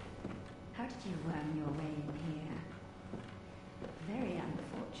 you worm your way in here. Very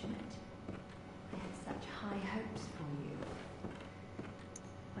unfortunate. I had such high hopes for you.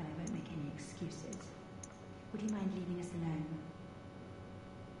 Well, I won't make any excuses. Would you mind leaving us alone?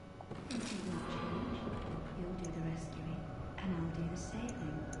 If you will change, you'll do the rescuing, and I'll do the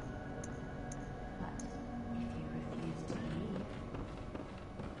saving. But if you refuse to leave...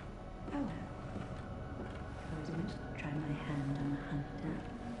 Oh well. Suppose I won't try my hand on the hunter.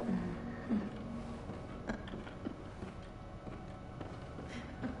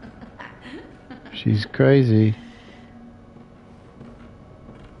 She's crazy.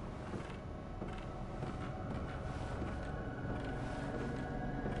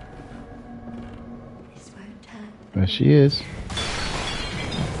 This won't hurt. There she is.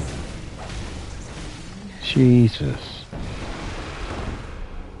 Jesus.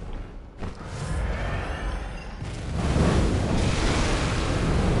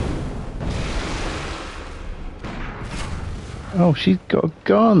 Oh, she's got a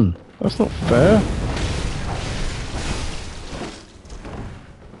gun. That's not fair.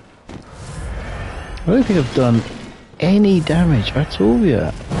 I don't think I've done any damage at all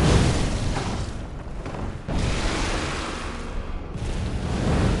yet.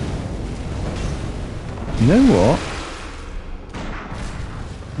 You know what?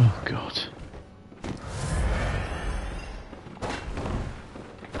 Oh God.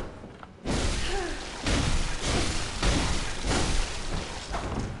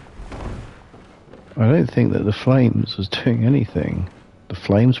 I don't think that the flames was doing anything. The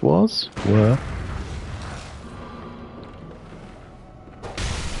flames were.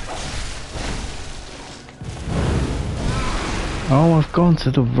 Oh, I've gone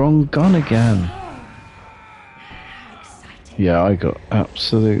to the wrong gun again. Yeah, I got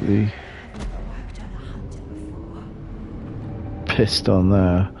absolutely pissed on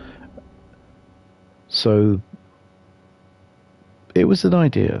there. So, it was an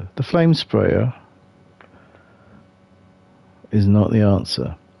idea. The flame sprayer is not the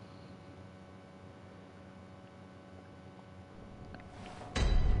answer.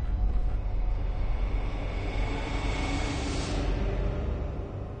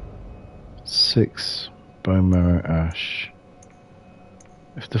 Six bone marrow ash.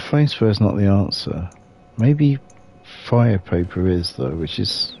 If the flame sprayer is not the answer, maybe fire paper is though, which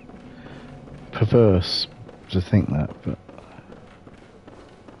is perverse to think that, but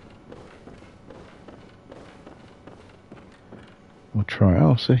we'll try.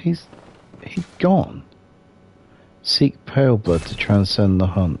 Oh, so he's gone. Seek pale blood to transcend the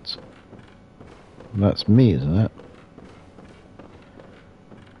hunt. That's me, isn't it?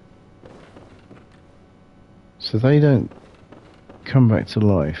 So they don't come back to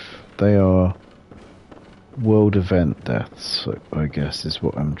life. They are world event deaths, I guess is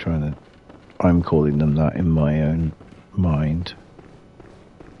what I'm calling them that in my own mind.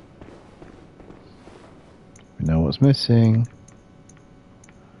 We know what's missing.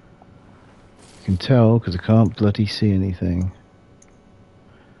 You can tell because I can't bloody see anything.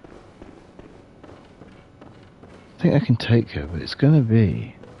 I think I can take her, but it's gonna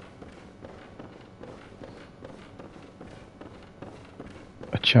be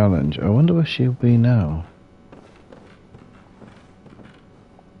a challenge. I wonder where she'll be now.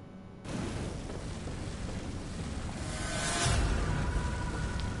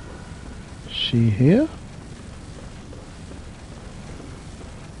 Is she here?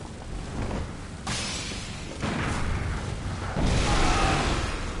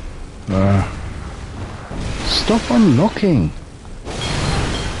 Stop unlocking!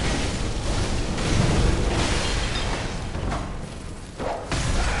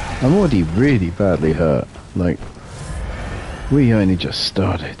 I'm already really badly hurt. Like, we only just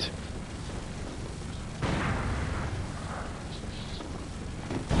started.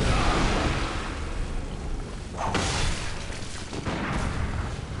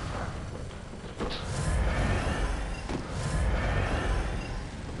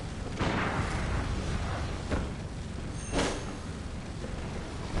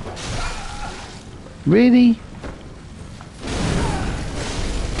 Really?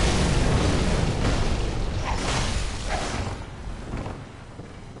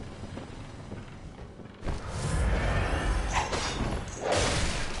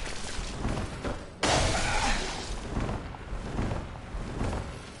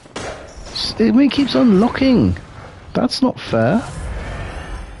 It keeps unlocking. That's not fair.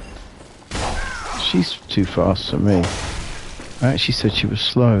 She's too fast for me. I actually said she was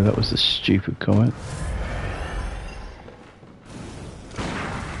slow. That was a stupid comment.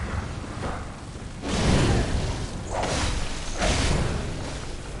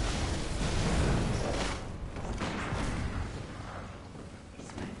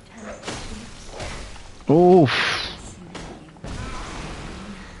 Oof.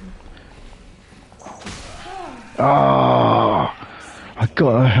 Ah, I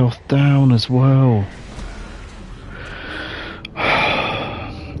got her health down as well.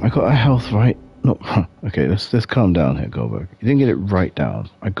 I got her health right. No, okay, let's calm down here, Goldberg. You didn't get it right down.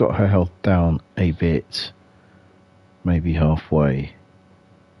 I got her health down a bit, maybe halfway.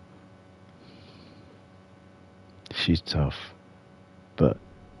 She's tough, but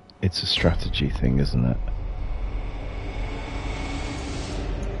it's a strategy thing, isn't it?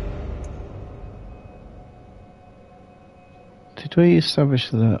 Did we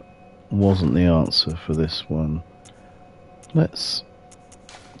establish that wasn't the answer for this one? Let's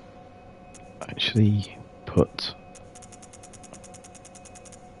actually put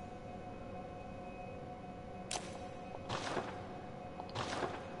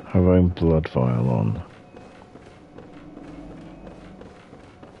her own blood vial on.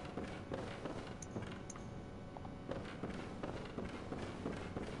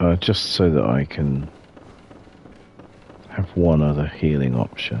 Just so that I can have one other healing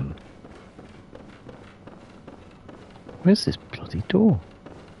option. Where's this bloody door?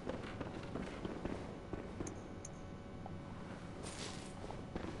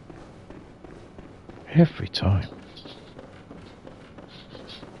 Every time.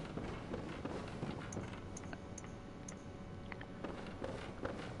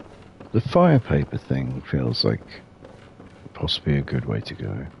 The fire paper thing feels like possibly a good way to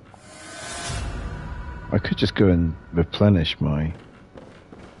go. I could just go and replenish my... I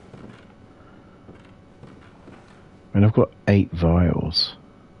mean, I've got 8 vials.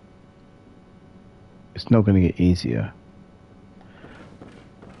 It's not going to get easier.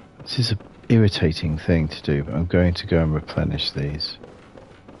 This is an irritating thing to do, but I'm going to go and replenish these.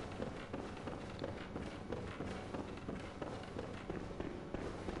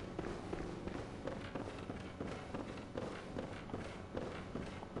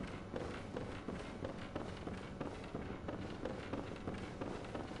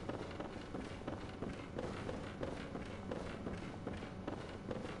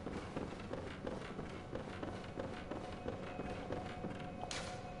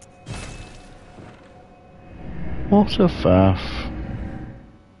 What a faff.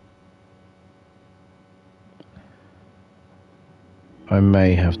 I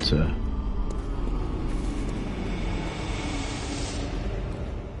may have to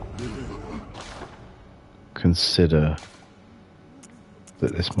consider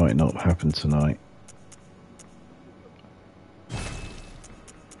that this might not happen tonight.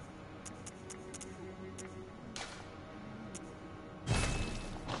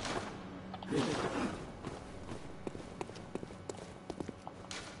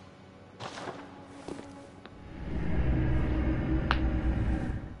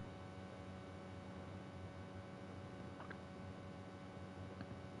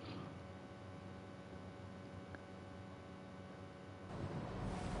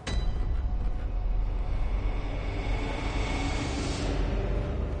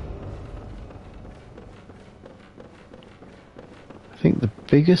 I think the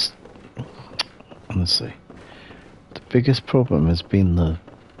biggest, honestly, the biggest problem has been the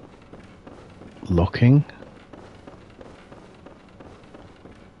locking.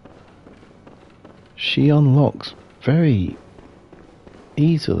 She unlocks very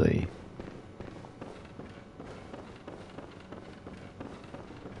easily.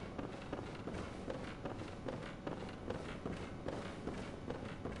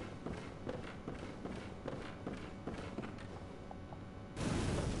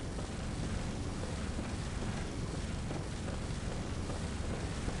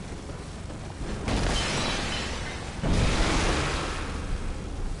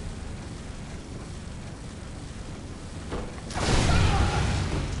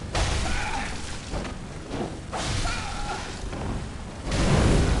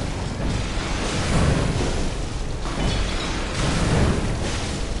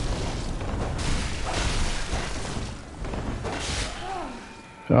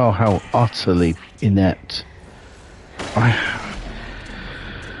 Oh, how utterly inept. I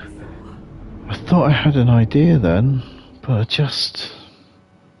thought I had an idea then, but I just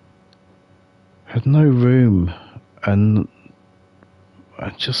had no room, and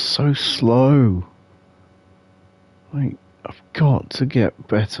I'm just so slow. Like, I've got to get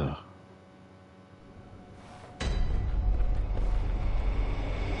better.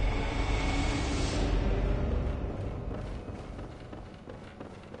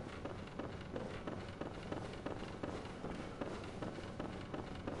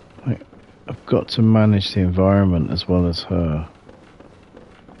 I've got to manage the environment as well as her.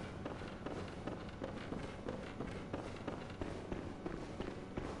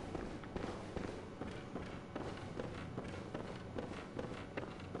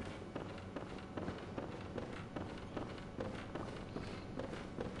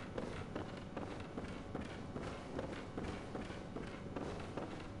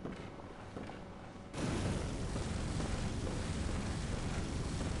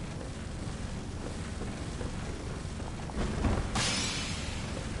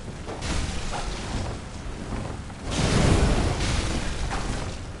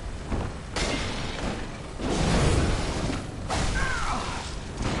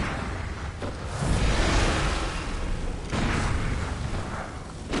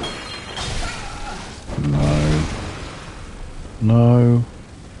 No.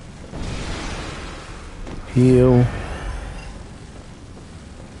 Heal.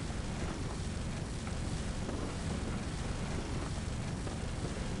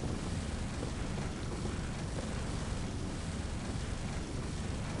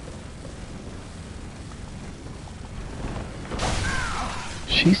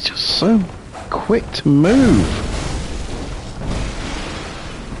 She's just so quick to move.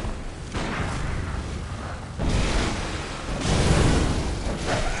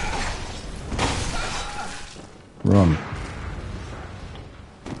 Run.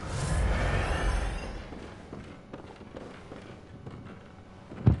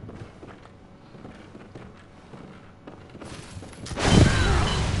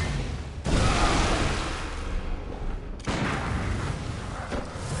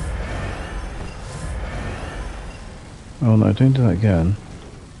 Oh no, don't do that again.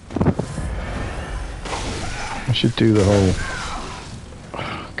 I should do the whole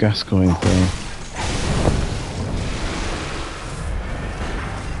Gascoigne thing.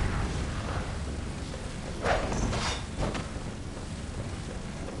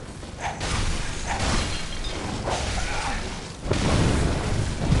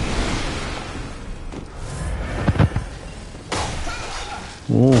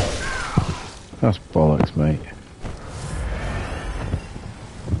 Oh, that's bollocks, mate.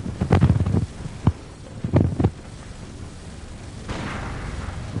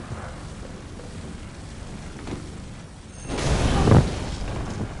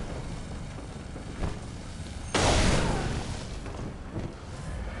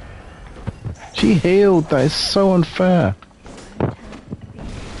 She healed. That is so unfair.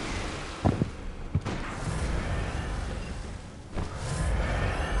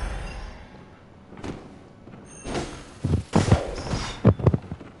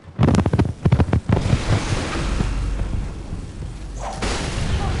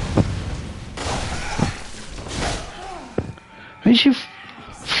 And she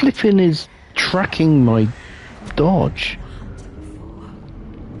flipping is tracking my dodge.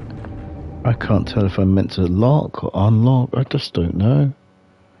 I can't tell if I'm meant to lock or unlock. I just don't know.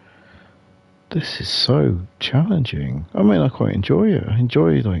 This is so challenging. I mean, I quite enjoy it. I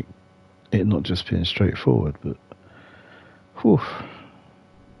enjoy like it not just being straightforward, but whew,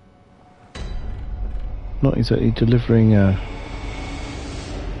 not exactly delivering an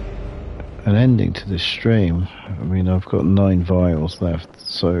ending to this stream. I mean, I've got 9 vials left,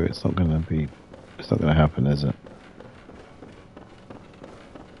 so it's not going to happen, is it?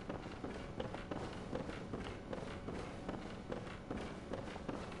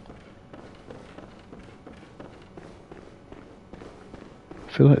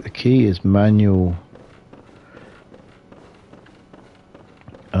 I feel like the key is manual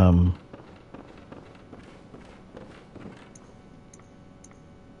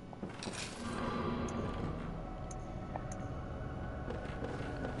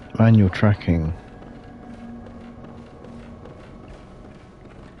manual tracking.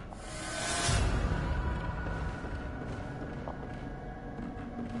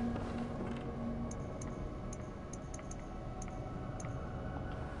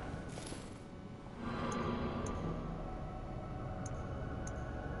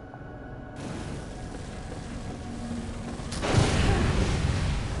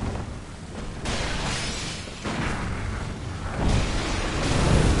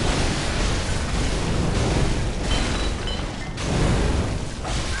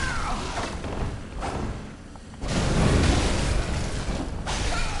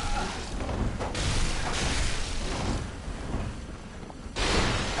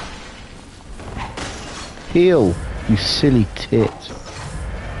 Heal, you silly tit.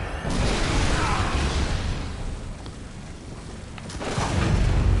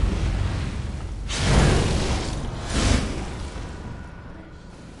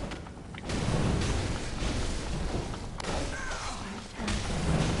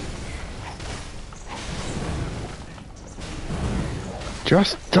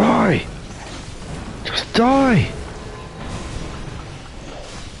 Just die! Just die!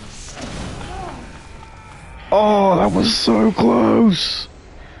 Oh, that was so close!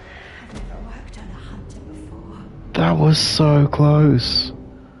 That was so close.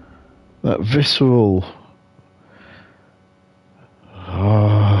 That visceral.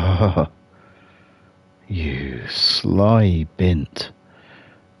 Ah, you sly bint.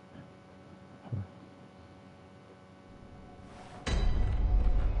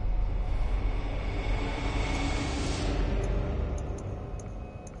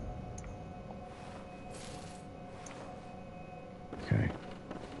 Okay.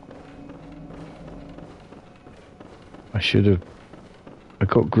 I should have... I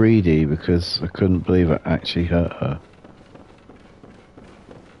got greedy because I couldn't believe it actually hurt her.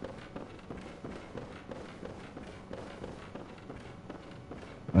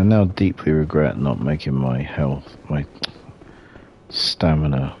 I now deeply regret not making my health, my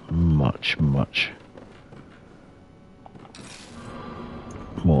stamina much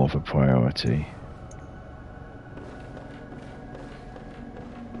more of a priority.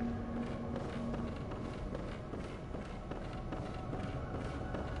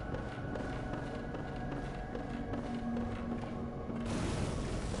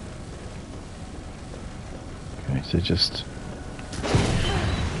 Okay, so just...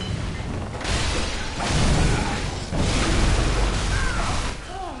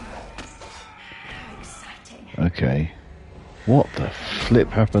 Okay. What the flip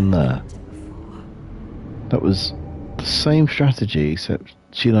happened there? That was the same strategy, except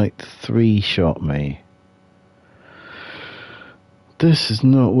she like 3-shot me. This is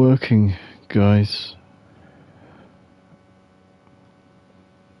not working, guys.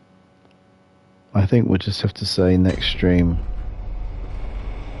 I think we'll just have to say next stream,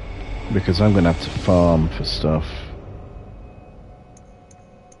 because I'm going to have to farm for stuff.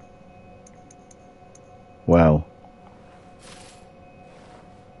 Wow.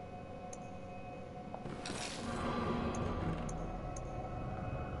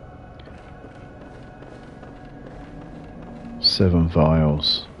 Seven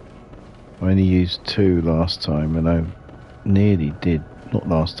vials. I only used 2 last time, and I nearly did, not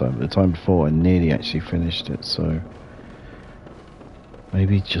last time, but the time before, I nearly actually finished it, so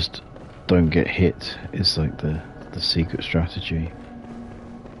maybe just don't get hit is like the secret strategy.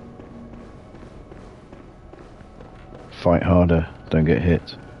 Fight harder, don't get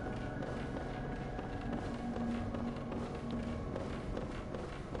hit.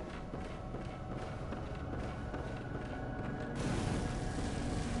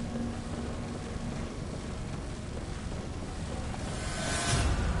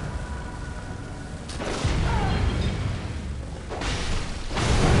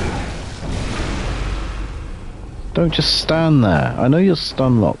 Don't just stand there. I know you're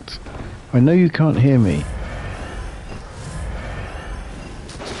stun locked. I know you can't hear me.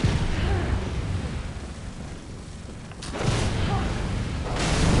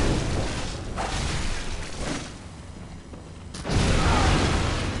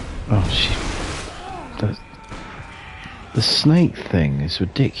 Oh shit. The snake thing is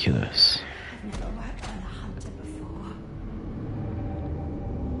ridiculous.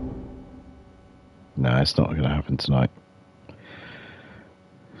 No, it's not going to happen tonight. I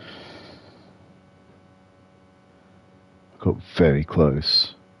got very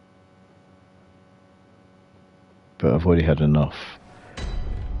close. But I've already had enough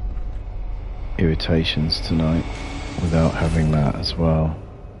irritations tonight without having that as well.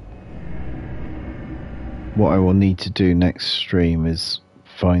 What I will need to do next stream is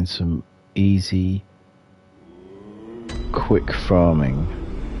find some easy, quick farming.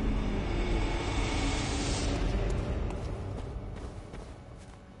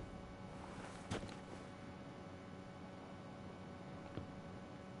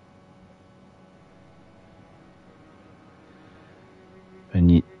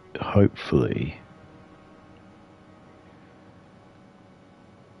 And hopefully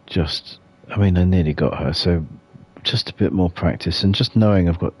just, I mean, I nearly got her, so just a bit more practice and just knowing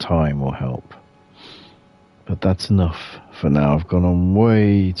I've got time will help. But that's enough for now. I've gone on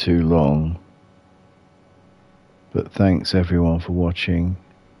way too long. But thanks everyone for watching.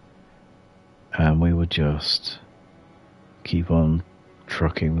 And we will just keep on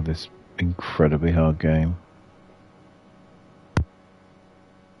trucking with this incredibly hard game.